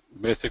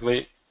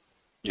basically,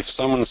 if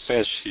someone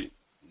says she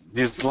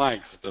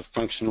dislikes the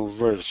functional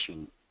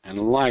version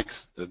and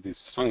likes the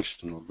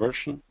dysfunctional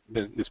version,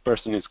 this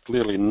person is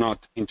clearly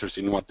not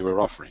interested in what they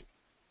were offering,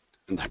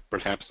 and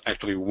perhaps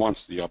actually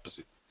wants the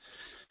opposite.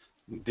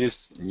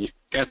 This new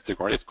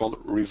category is called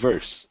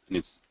reverse, and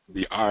it's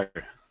the R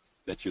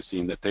that you see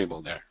in the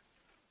table there.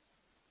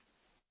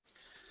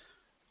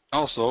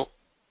 Also,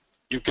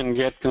 you can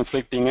get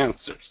conflicting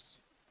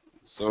answers.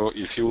 So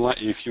if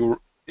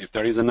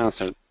there is an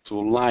answer to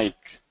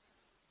like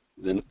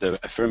the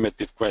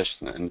affirmative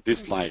question and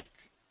dislike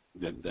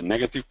the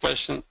negative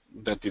question,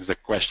 that is a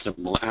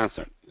questionable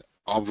answer.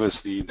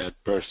 Obviously,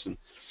 that person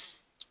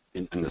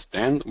didn't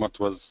understand what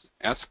was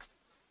asked,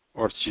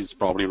 or she's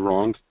probably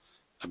wrong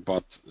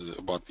about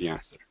the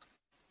answer.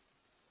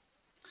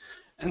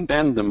 And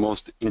then the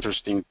most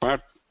interesting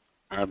part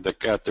are the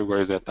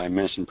categories that I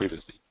mentioned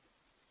previously.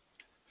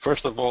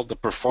 First of all, the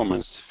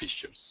performance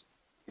features,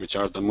 which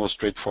are the most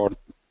straightforward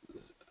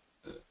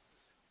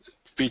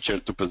feature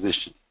to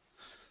position.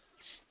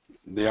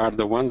 They are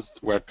the ones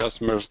where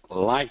customers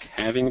like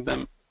having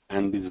them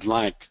and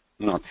dislike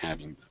not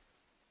having them.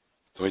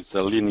 So it's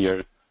a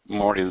linear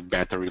more is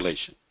better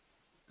relation.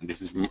 And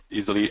this is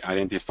easily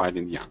identified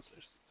in the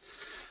answers.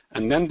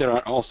 And then there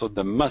are also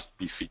the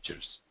must-be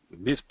features.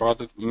 This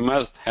product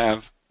must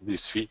have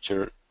this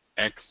feature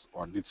X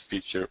or this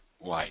feature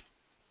Y.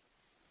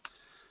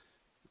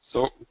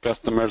 So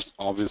customers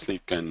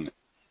obviously can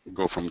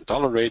go from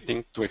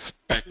tolerating to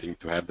expecting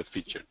to have the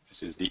feature.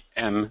 This is the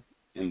M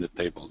in the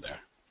table there.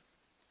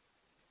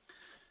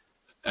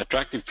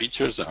 Attractive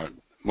features are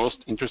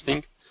most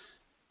interesting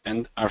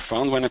and are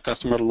found when a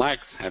customer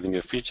likes having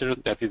a feature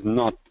that is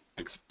not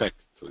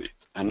expected. So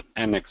it's an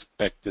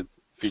unexpected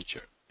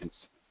feature.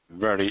 It's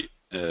very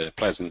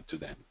pleasant to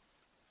them.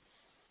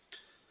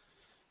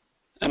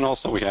 And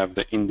also we have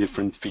the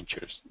indifferent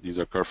features. These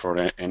occur for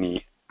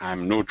any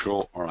I'm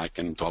neutral or I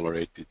can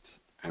tolerate it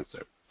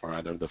answer for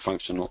either the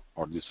functional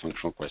or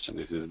dysfunctional question.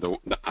 This is the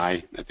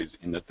I that is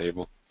in the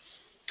table.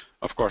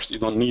 Of course, you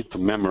don't need to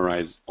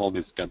memorize all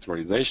this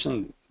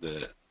categorization.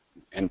 The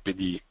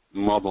NPD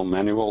model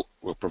manual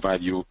will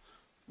provide you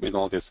with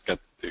all this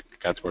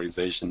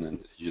categorization,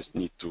 and you just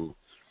need to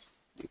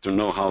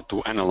know how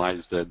to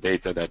analyze the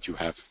data that you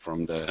have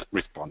from the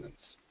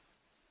respondents.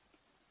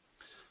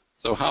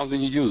 So how do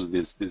you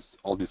use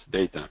all this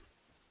data?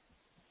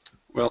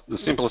 Well, the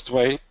simplest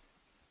way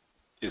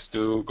is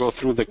to go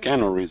through the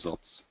Kano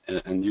results,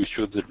 and you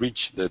should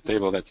reach the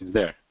table that is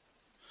there.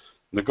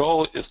 The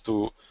goal is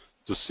to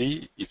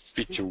see if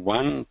feature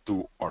 1,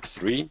 2, or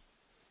 3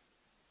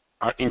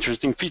 are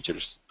interesting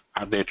features.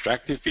 Are they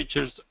attractive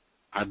features?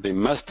 Are they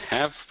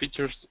must-have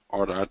features,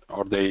 or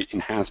are they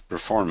enhance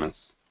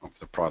performance of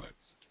the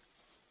products?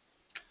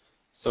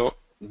 So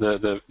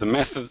the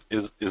method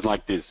is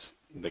like this,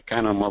 the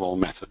Kano model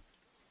method.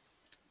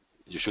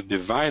 You should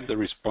divide the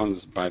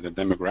response by the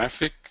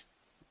demographic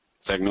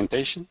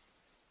segmentation,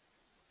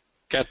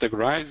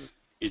 categorize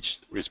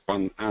each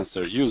response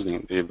answer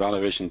using the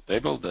evaluation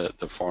table,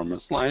 the former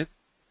slide,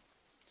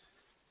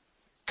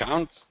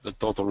 count the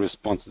total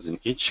responses in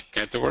each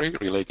category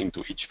relating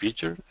to each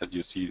feature, as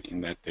you see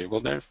in that table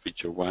there.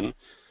 Feature 1,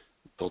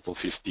 total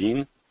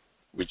 15,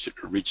 which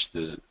reached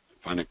the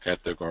final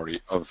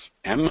category of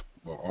M,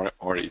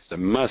 or it's a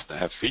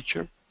must-have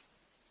feature.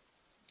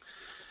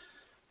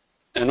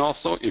 And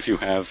also, if you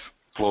have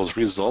close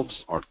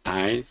results or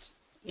ties,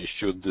 you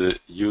should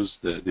use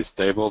this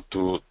table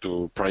to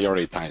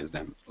prioritize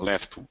them.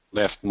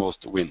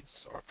 Leftmost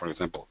wins. Or, for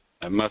example,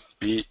 a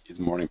must-be is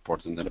more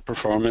important than a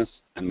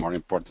performance and more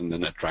important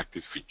than an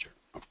attractive feature,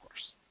 of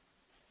course.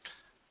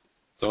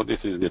 So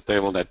this is the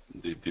table that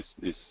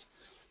this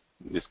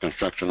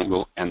construction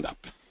will end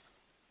up.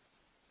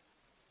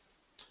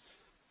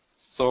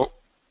 So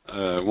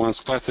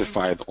once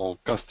classified all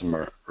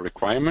customer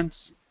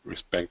requirements,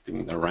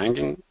 respecting the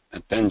ranking,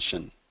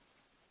 attention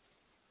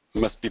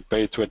must be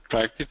paid to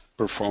attractive,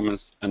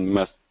 performance, and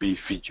must-be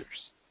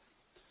features.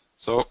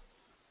 So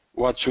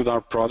what should our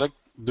product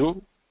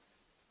do?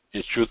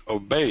 It should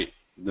obey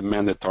the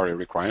mandatory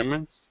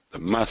requirements, the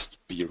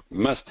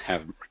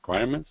must-have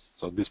requirements.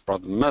 So this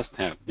product must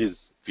have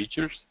these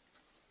features.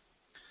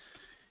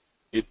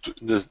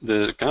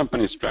 The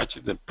company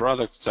strategy, the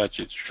product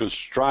strategy should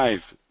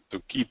strive to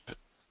keep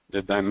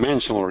the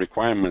dimensional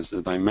requirements,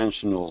 the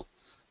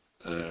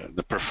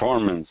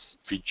performance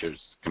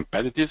features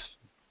competitive.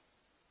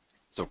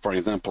 So, for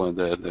example,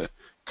 the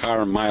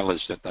car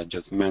mileage that I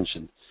just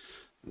mentioned,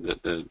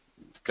 the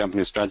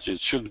company strategy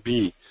should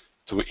be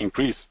to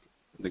increase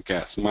the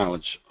gas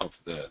mileage of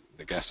the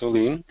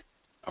gasoline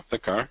of the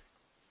car,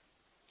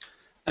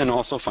 and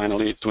also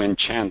finally to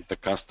enchant the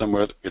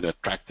customer with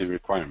attractive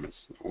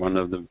requirements. One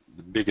of the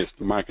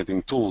biggest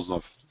marketing tools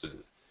of the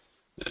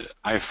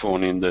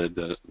iPhone in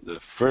the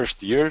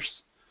first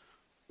years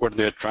were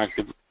the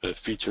attractive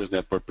features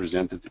that were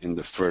presented in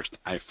the first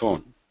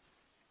iPhone.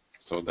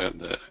 So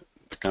the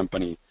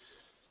company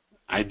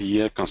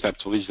idea,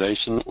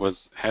 conceptualization,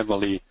 was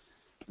heavily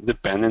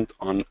dependent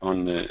on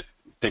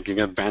taking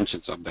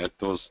advantage of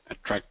those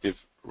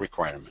attractive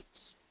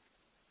requirements.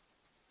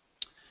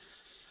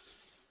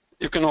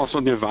 You can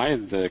also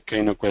divide the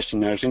Kano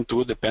questionnaires in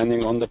two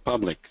depending on the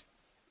public.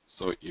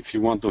 So if you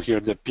want to hear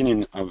the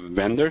opinion of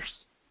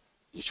vendors,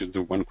 you should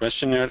do one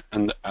questionnaire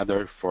and the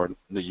other for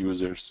the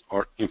users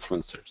or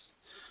influencers.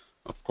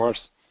 Of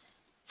course,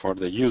 for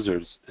the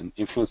users and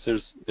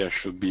influencers, there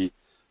should be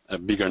a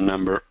bigger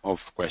number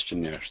of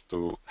questionnaires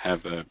to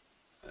have a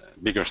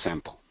bigger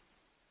sample,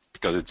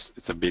 because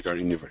it's a bigger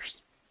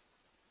universe.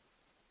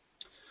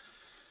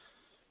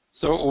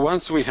 So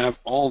once we have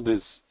all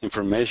this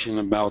information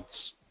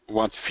about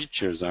what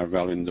features are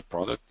valued in the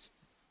product,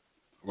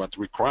 what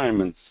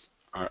requirements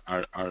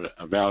are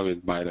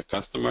evaluated by the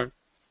customer,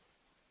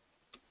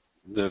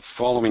 the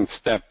following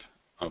step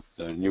of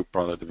the new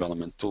product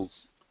development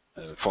tools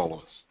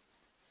follows.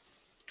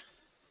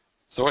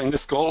 So in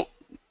this goal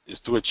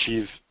is to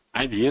achieve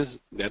ideas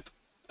that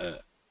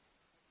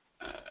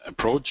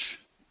approach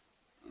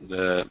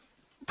the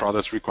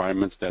product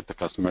requirements that the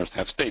customers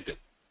have stated.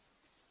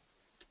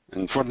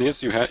 And for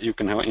this, you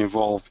can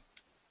involve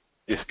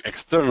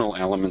external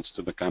elements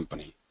to the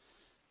company,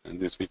 and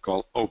this we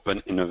call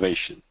open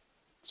innovation.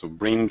 So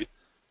bring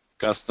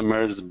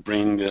customers,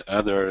 bring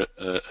other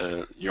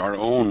your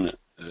own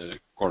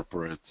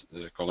corporate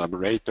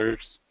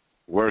collaborators,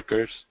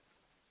 workers,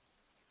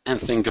 and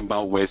think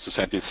about ways to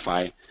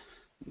satisfy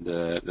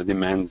the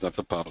demands of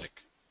the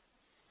public.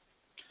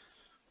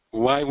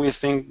 Why we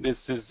think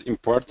this is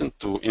important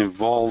to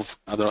involve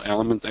other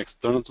elements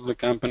external to the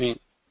company?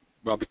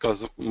 Well,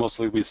 because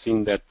mostly we've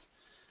seen that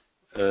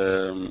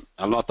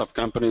a lot of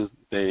companies,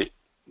 they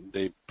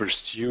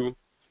pursue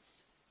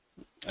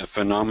a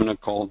phenomenon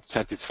called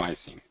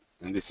satisficing.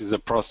 And this is a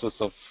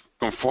process of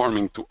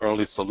conforming to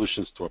early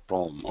solutions to a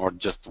problem, or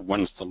just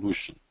one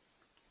solution.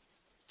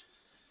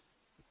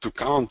 To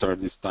counter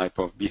this type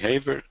of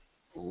behavior,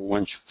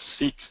 one should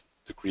seek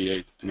to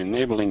create an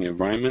enabling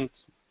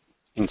environment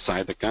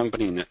inside the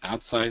company and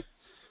outside,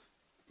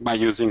 by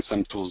using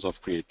some tools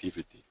of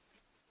creativity,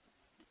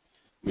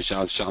 which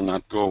I shall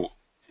not go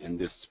in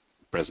this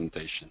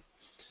presentation.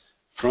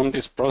 From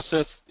this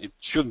process, it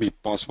should be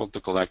possible to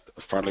collect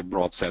a fairly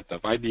broad set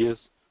of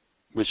ideas,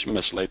 which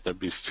must later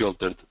be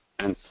filtered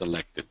and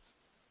selected.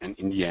 And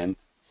in the end,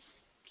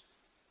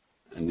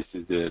 and this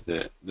is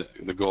the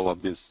goal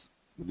of these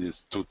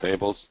two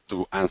tables,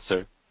 to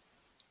answer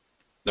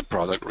the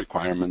product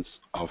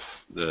requirements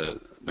of the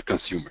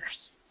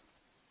consumers.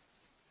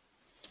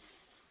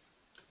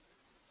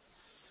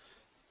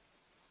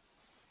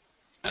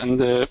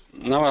 And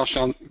now I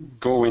shall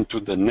go into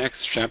the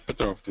next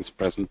chapter of this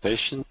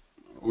presentation,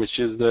 which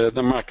is the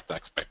market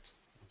aspect.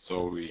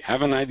 So we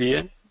have an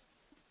idea,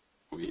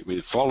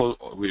 we followed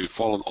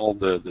all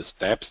the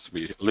steps,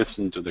 we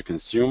listened to the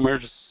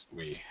consumers,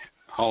 we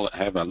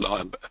have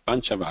a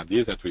bunch of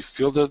ideas that we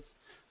filtered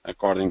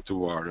according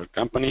to our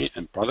company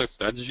and product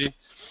strategy,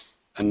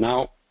 and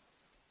now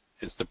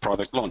it's the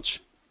product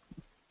launch.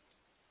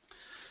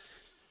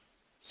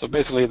 So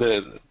basically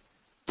the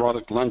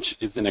product launch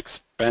is an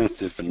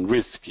expensive and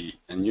risky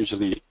and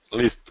usually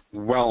least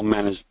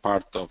well-managed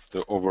part of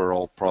the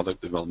overall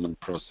product development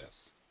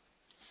process.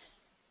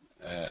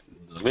 The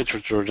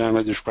literature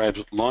generally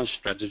describes launch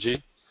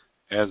strategy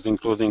as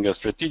including a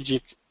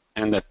strategic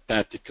and a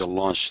tactical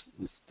launch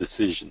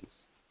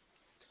decisions.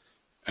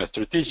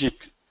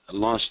 Strategic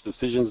launch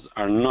decisions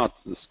are not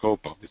the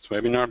scope of this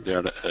webinar. They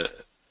are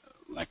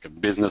like a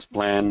business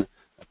plan,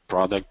 a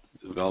product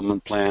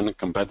development plan, a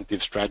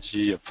competitive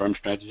strategy, a firm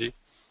strategy.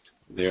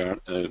 They are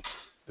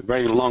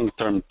very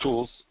long-term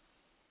tools.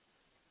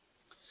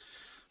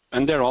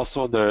 And they're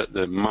also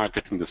the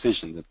marketing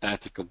decisions, the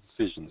tactical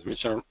decisions,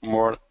 which are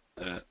more,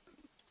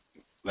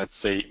 let's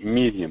say,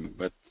 medium,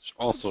 but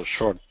also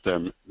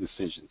short-term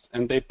decisions.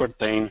 And they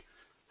pertain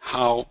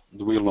how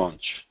do we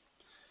launch,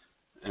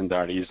 and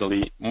are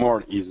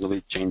more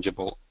easily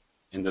changeable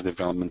in the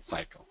development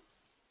cycle.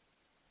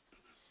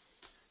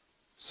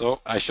 So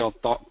I shall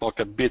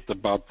talk a bit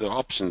about the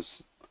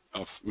options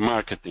of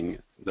marketing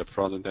the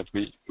product that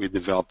we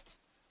developed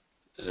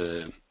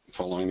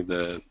following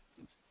the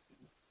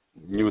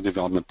new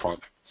development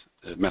product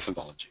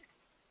methodology.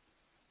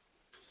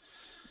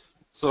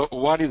 So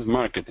what is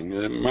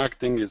marketing?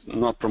 Marketing is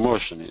not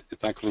promotion.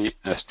 It's actually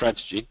a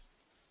strategy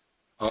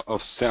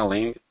of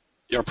selling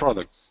your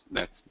products.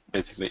 That's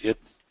basically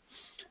it.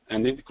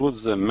 And it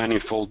includes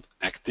manifold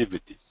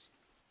activities.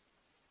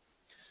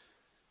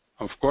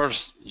 Of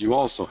course, you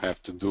also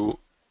have to do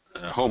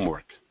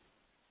homework.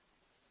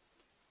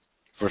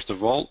 First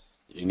of all,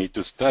 you need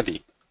to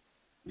study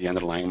the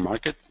underlying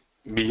market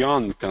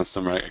beyond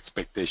consumer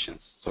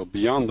expectations. So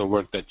beyond the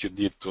work that you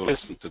did to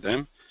listen to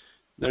them,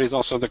 there is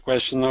also the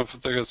question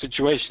of the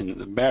situation,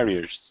 the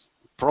barriers,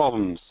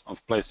 problems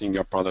of placing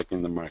your product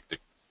in the market.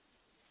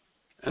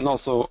 And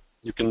also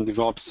you can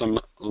develop some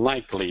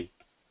likely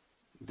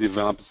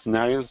developed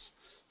scenarios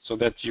so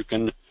that you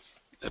can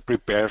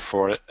prepare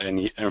for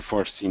any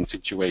unforeseen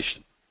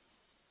situation.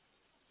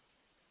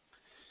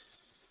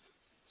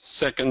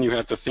 Second, you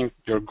have to think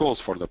your goals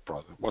for the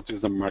product. What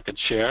is the market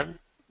share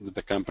that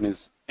the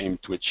companies aim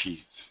to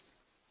achieve?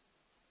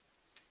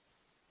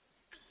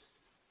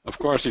 Of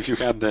course, if you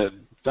had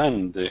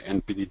done the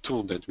NPD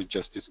tool that we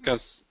just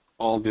discussed,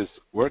 all this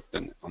work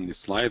then on this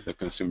slide, the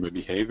consumer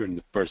behavior and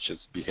the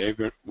purchase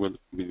behavior will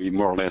be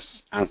more or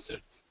less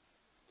answered.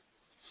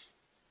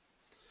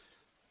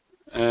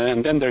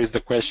 And then there is the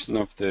question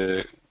of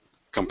the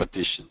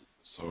competition.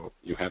 So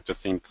you have to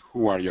think,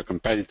 who are your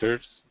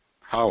competitors?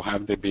 How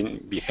have they been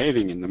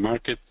behaving in the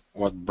market?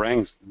 What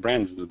brands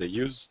do they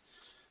use?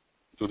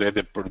 Do they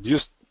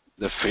produce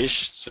the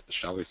fish,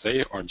 shall we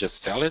say, or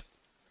just sell it?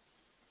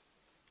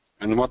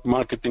 And what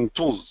marketing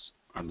tools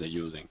are they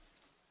using?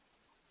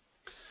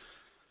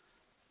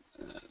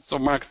 So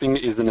marketing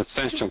is an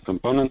essential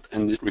component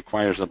and it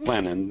requires a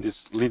plan. And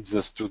this leads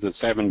us to the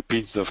 7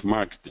 P's of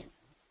marketing: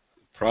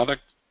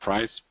 product,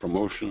 price,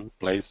 promotion,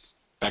 place,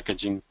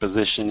 packaging,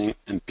 positioning,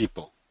 and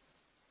people.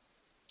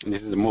 And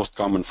this is the most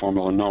common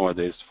formula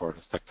nowadays for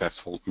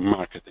successful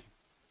marketing.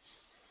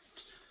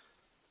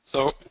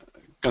 So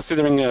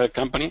considering a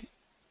company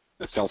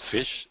that sells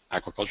fish,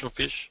 aquaculture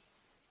fish,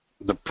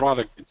 the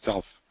product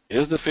itself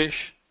is the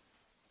fish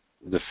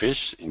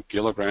in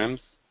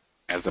kilograms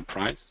as a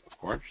price, of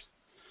course.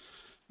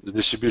 The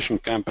distribution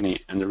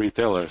company and the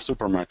retailer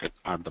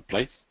supermarket are the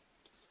place.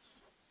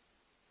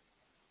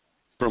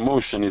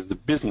 Promotion is the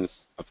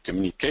business of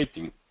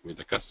communicating with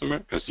the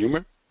customer.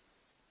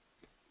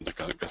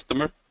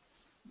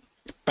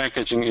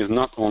 Packaging is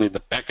not only the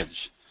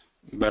package,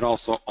 but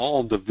also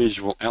all the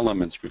visual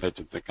elements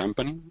related to the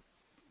company.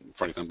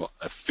 For example,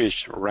 a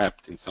fish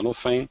wrapped in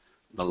cellophane,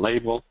 the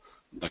label,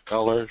 the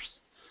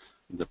colors,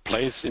 the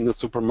place in the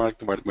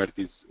supermarket where it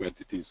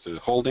is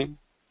holding.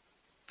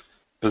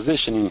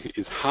 Positioning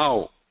is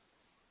how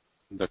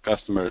the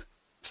customer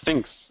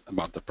thinks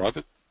about the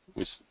product,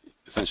 which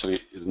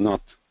essentially does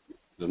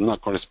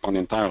not correspond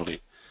entirely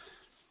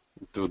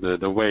to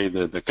the way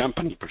the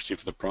company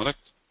perceives the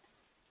product.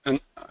 And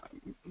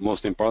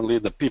most importantly,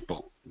 the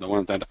people. the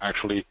ones that are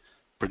actually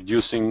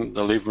producing,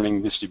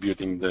 delivering,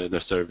 distributing the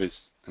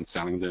service and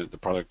selling the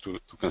product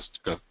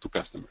to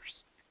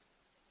customers.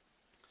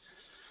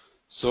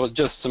 So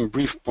just some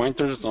brief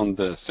pointers on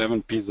the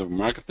 7 P's of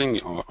marketing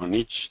on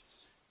each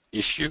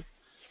issue.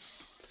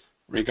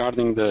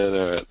 Regarding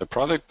the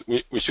product,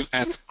 we should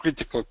ask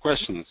critical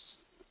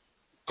questions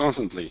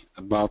constantly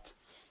about,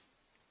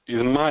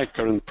 is my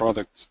current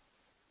product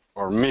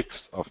or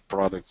mix of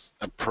products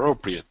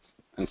appropriate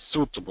and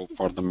suitable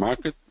for the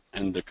market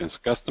and the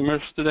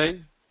customers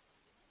today?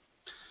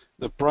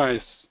 The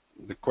price,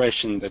 the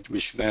question that we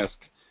should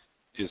ask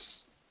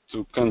is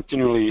to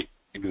continually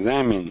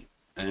examine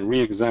and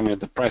re-examine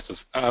the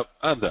prices of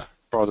other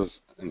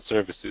products and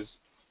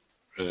services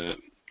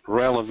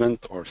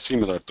relevant or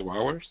similar to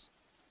ours,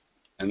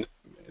 and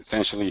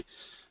essentially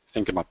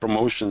think about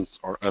promotions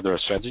or other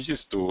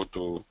strategies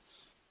to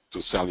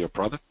sell your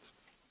product.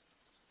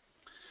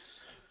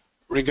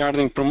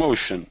 Regarding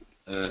promotion,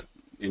 it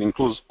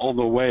includes all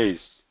the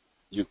ways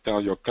you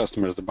tell your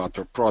customers about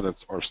your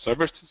products or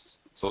services.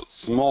 So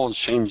small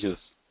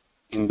changes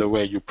in the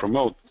way you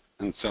promote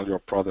and sell your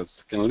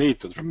products can lead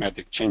to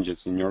dramatic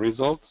changes in your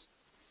results.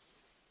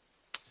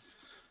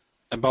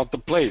 About the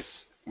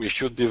place, we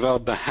should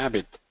develop the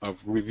habit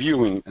of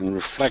reviewing and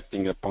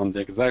reflecting upon the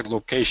exact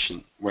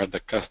location where the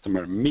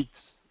customer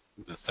meets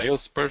the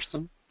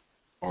salesperson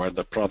or where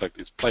the product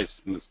is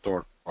placed in the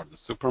store or the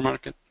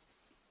supermarket.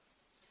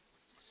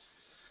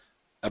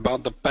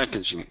 About the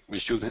packaging, we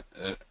should,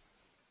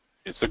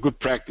 it's a good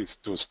practice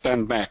to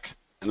stand back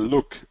and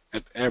look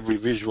at every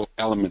visual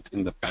element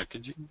in the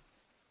packaging.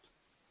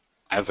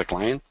 As a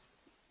client,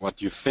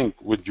 what you think,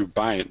 would you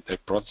buy the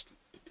product?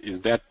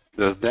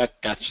 Does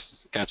that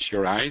catch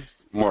your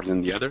eyes more than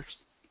the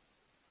others?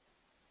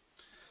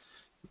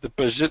 The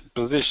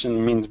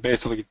position means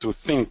basically to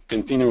think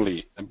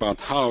continually about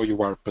how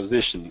you are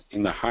positioned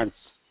in the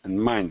hearts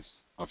and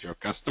minds of your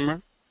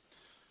customer,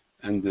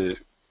 and to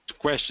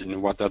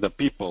question what other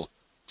people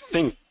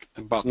think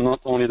about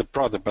not only the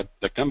product but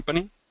the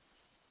company.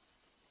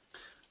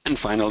 And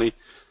finally,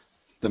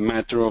 the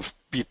matter of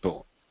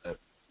people.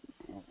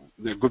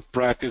 The good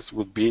practice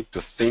would be to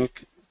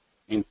think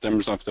in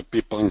terms of the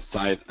people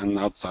inside and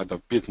outside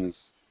of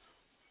business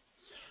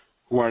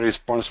who are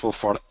responsible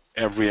for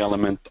every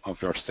element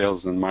of your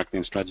sales and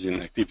marketing strategy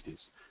and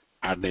activities.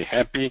 Are they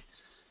happy?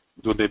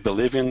 Do they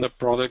believe in the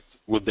product?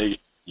 Would they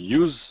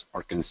use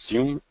or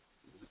consume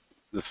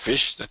the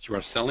fish that you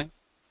are selling?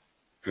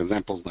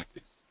 Examples like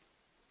this.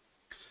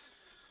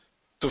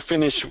 To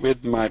finish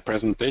with my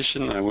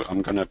presentation,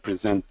 I'm going to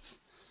present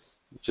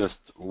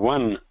just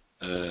one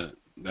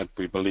that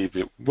we believe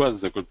it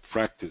was a good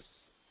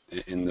practice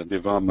in the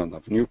development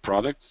of new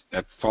products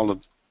that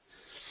followed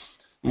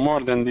more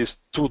than these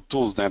 2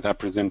 tools that are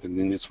presented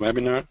in this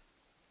webinar.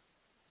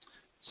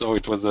 So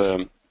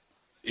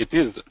it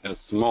is a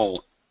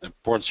small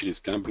Portuguese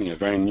company, a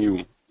very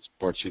new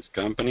Portuguese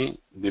company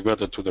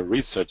devoted to the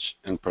research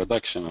and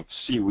production of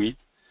seaweed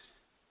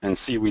and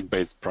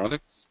seaweed-based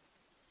products.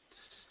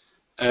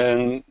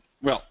 And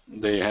well,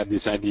 they had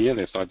this idea.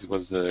 They thought it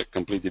was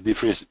completely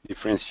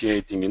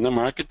differentiating in the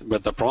market.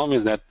 But the problem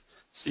is that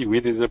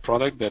seaweed is a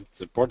product that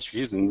the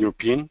Portuguese and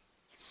European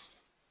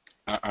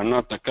are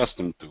not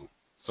accustomed to.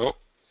 So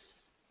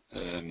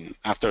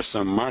after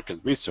some market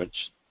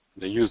research,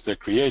 they used a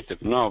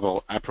creative,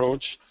 novel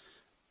approach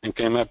and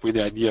came up with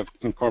the idea of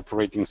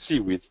incorporating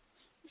seaweed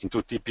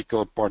into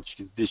typical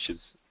Portuguese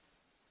dishes,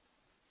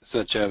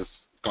 such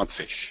as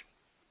codfish.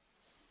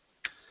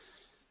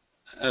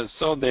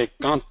 So they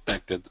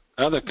contacted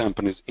other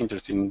companies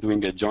interested in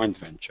doing a joint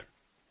venture.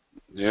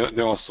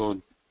 They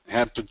also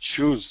had to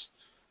choose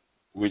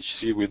which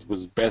seaweed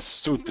was best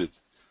suited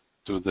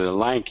to the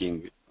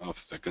liking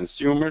of the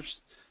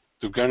consumers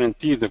to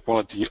guarantee the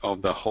quality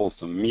of the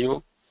wholesome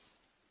meal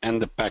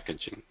and the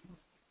packaging.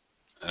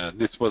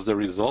 This was the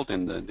result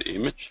in the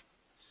image.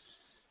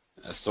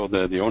 So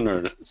the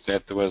owner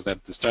said to us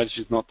that the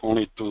strategy is not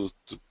only to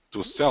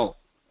sell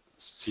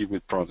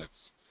seaweed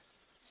products,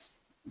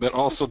 but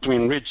also to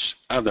enrich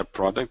other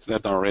products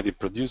that are already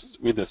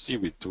produced with the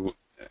seaweed, to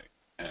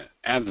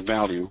add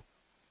value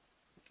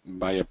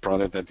by a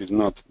product that is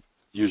not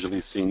usually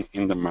seen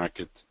in the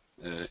market,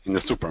 in the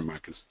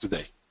supermarkets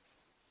today.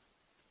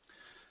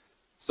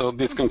 So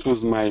this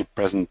concludes my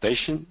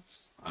presentation.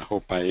 I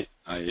hope I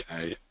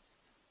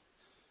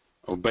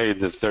obeyed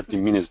the 30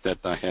 minutes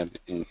that I had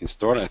in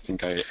store. I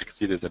think I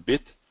exceeded a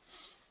bit.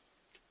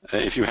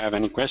 If you have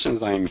any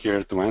questions, I am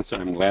here to answer.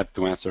 I'm glad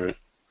to answer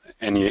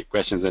any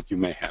questions that you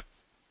may have.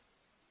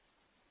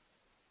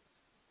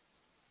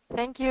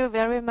 Thank you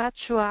very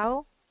much,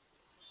 Joao.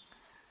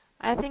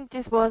 I think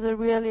this was a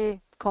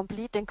really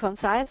complete and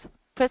concise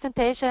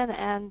presentation,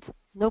 and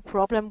no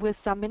problem with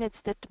some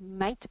minutes that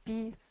might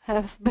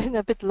have been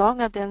a bit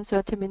longer than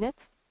 30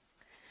 minutes.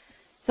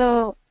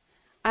 So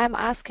I'm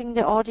asking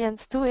the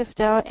audience too if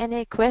there are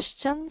any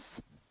questions.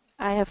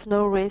 I have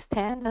no raised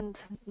hand and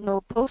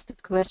no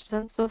posted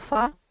questions so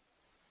far.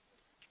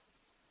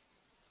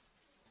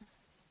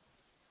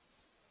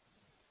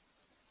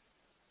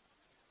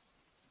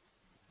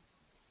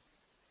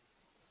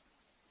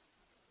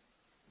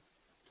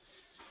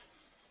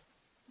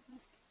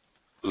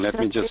 let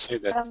me just say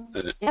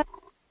that yeah.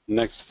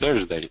 next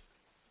Thursday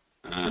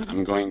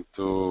I'm going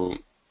to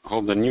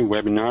hold a new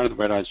webinar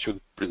where I should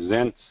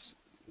present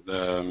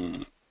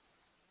a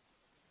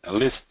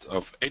list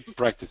of 8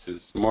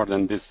 practices, more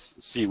than this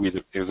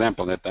seaweed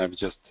example that I've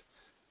just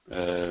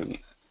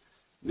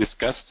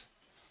discussed,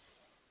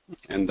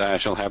 and I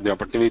shall have the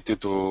opportunity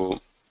to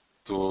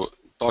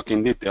talk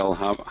in detail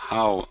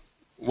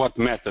what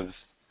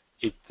methods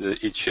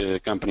each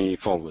company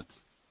followed.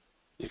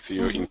 If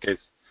you, in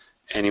case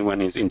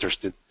anyone is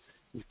interested,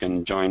 you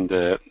can join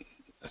the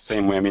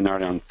same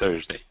webinar on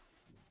Thursday.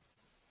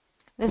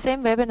 The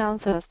same webinar on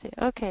Thursday,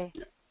 okay.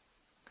 Yeah.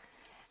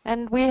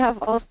 And we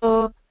have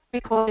also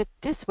recorded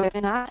this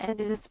webinar, and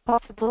it is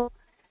possible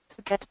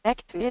to get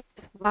back to it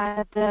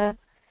via the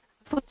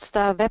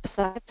FooD-STA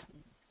website,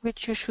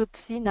 which you should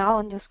see now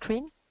on your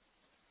screen.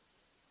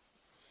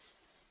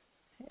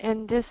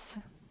 In this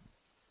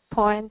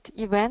point,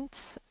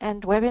 events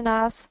and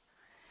webinars,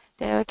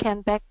 there you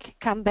can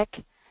come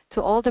back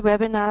to all the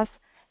webinars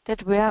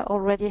that were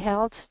already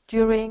held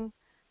during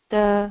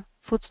the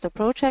FooD-STA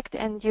project,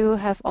 and you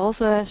have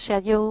also a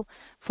schedule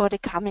for the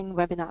coming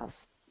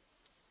webinars.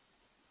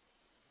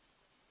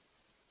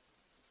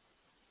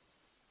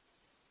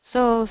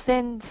 So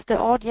since the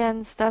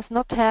audience does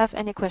not have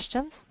any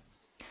questions,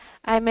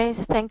 I may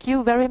thank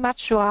you very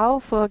much, Joao,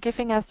 for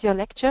giving us your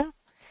lecture.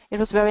 It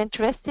was very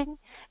interesting,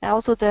 and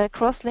also the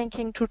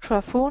cross-linking to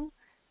Traffoon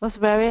was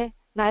very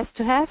nice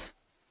to have.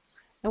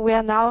 And we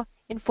are now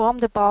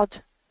informed about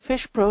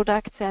fish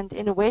products and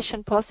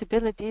innovation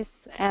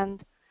possibilities,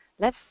 and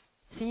let's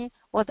see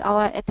what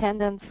our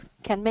attendants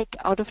can make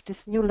out of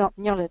this new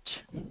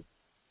knowledge.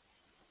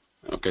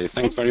 Okay,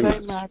 thanks very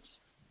much.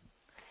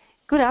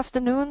 Good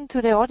afternoon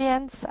to the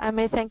audience. I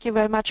may thank you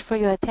very much for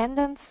your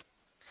attendance.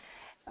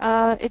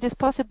 It is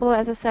possible,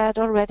 as I said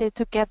already,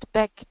 to get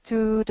back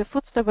to the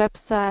FooD-STA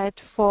website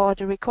for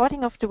the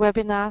recording of the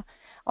webinar,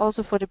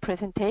 also for the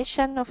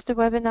presentation of the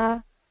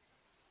webinar.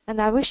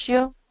 And I wish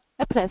you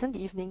a pleasant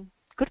evening.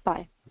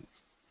 Goodbye.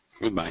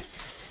 Goodbye.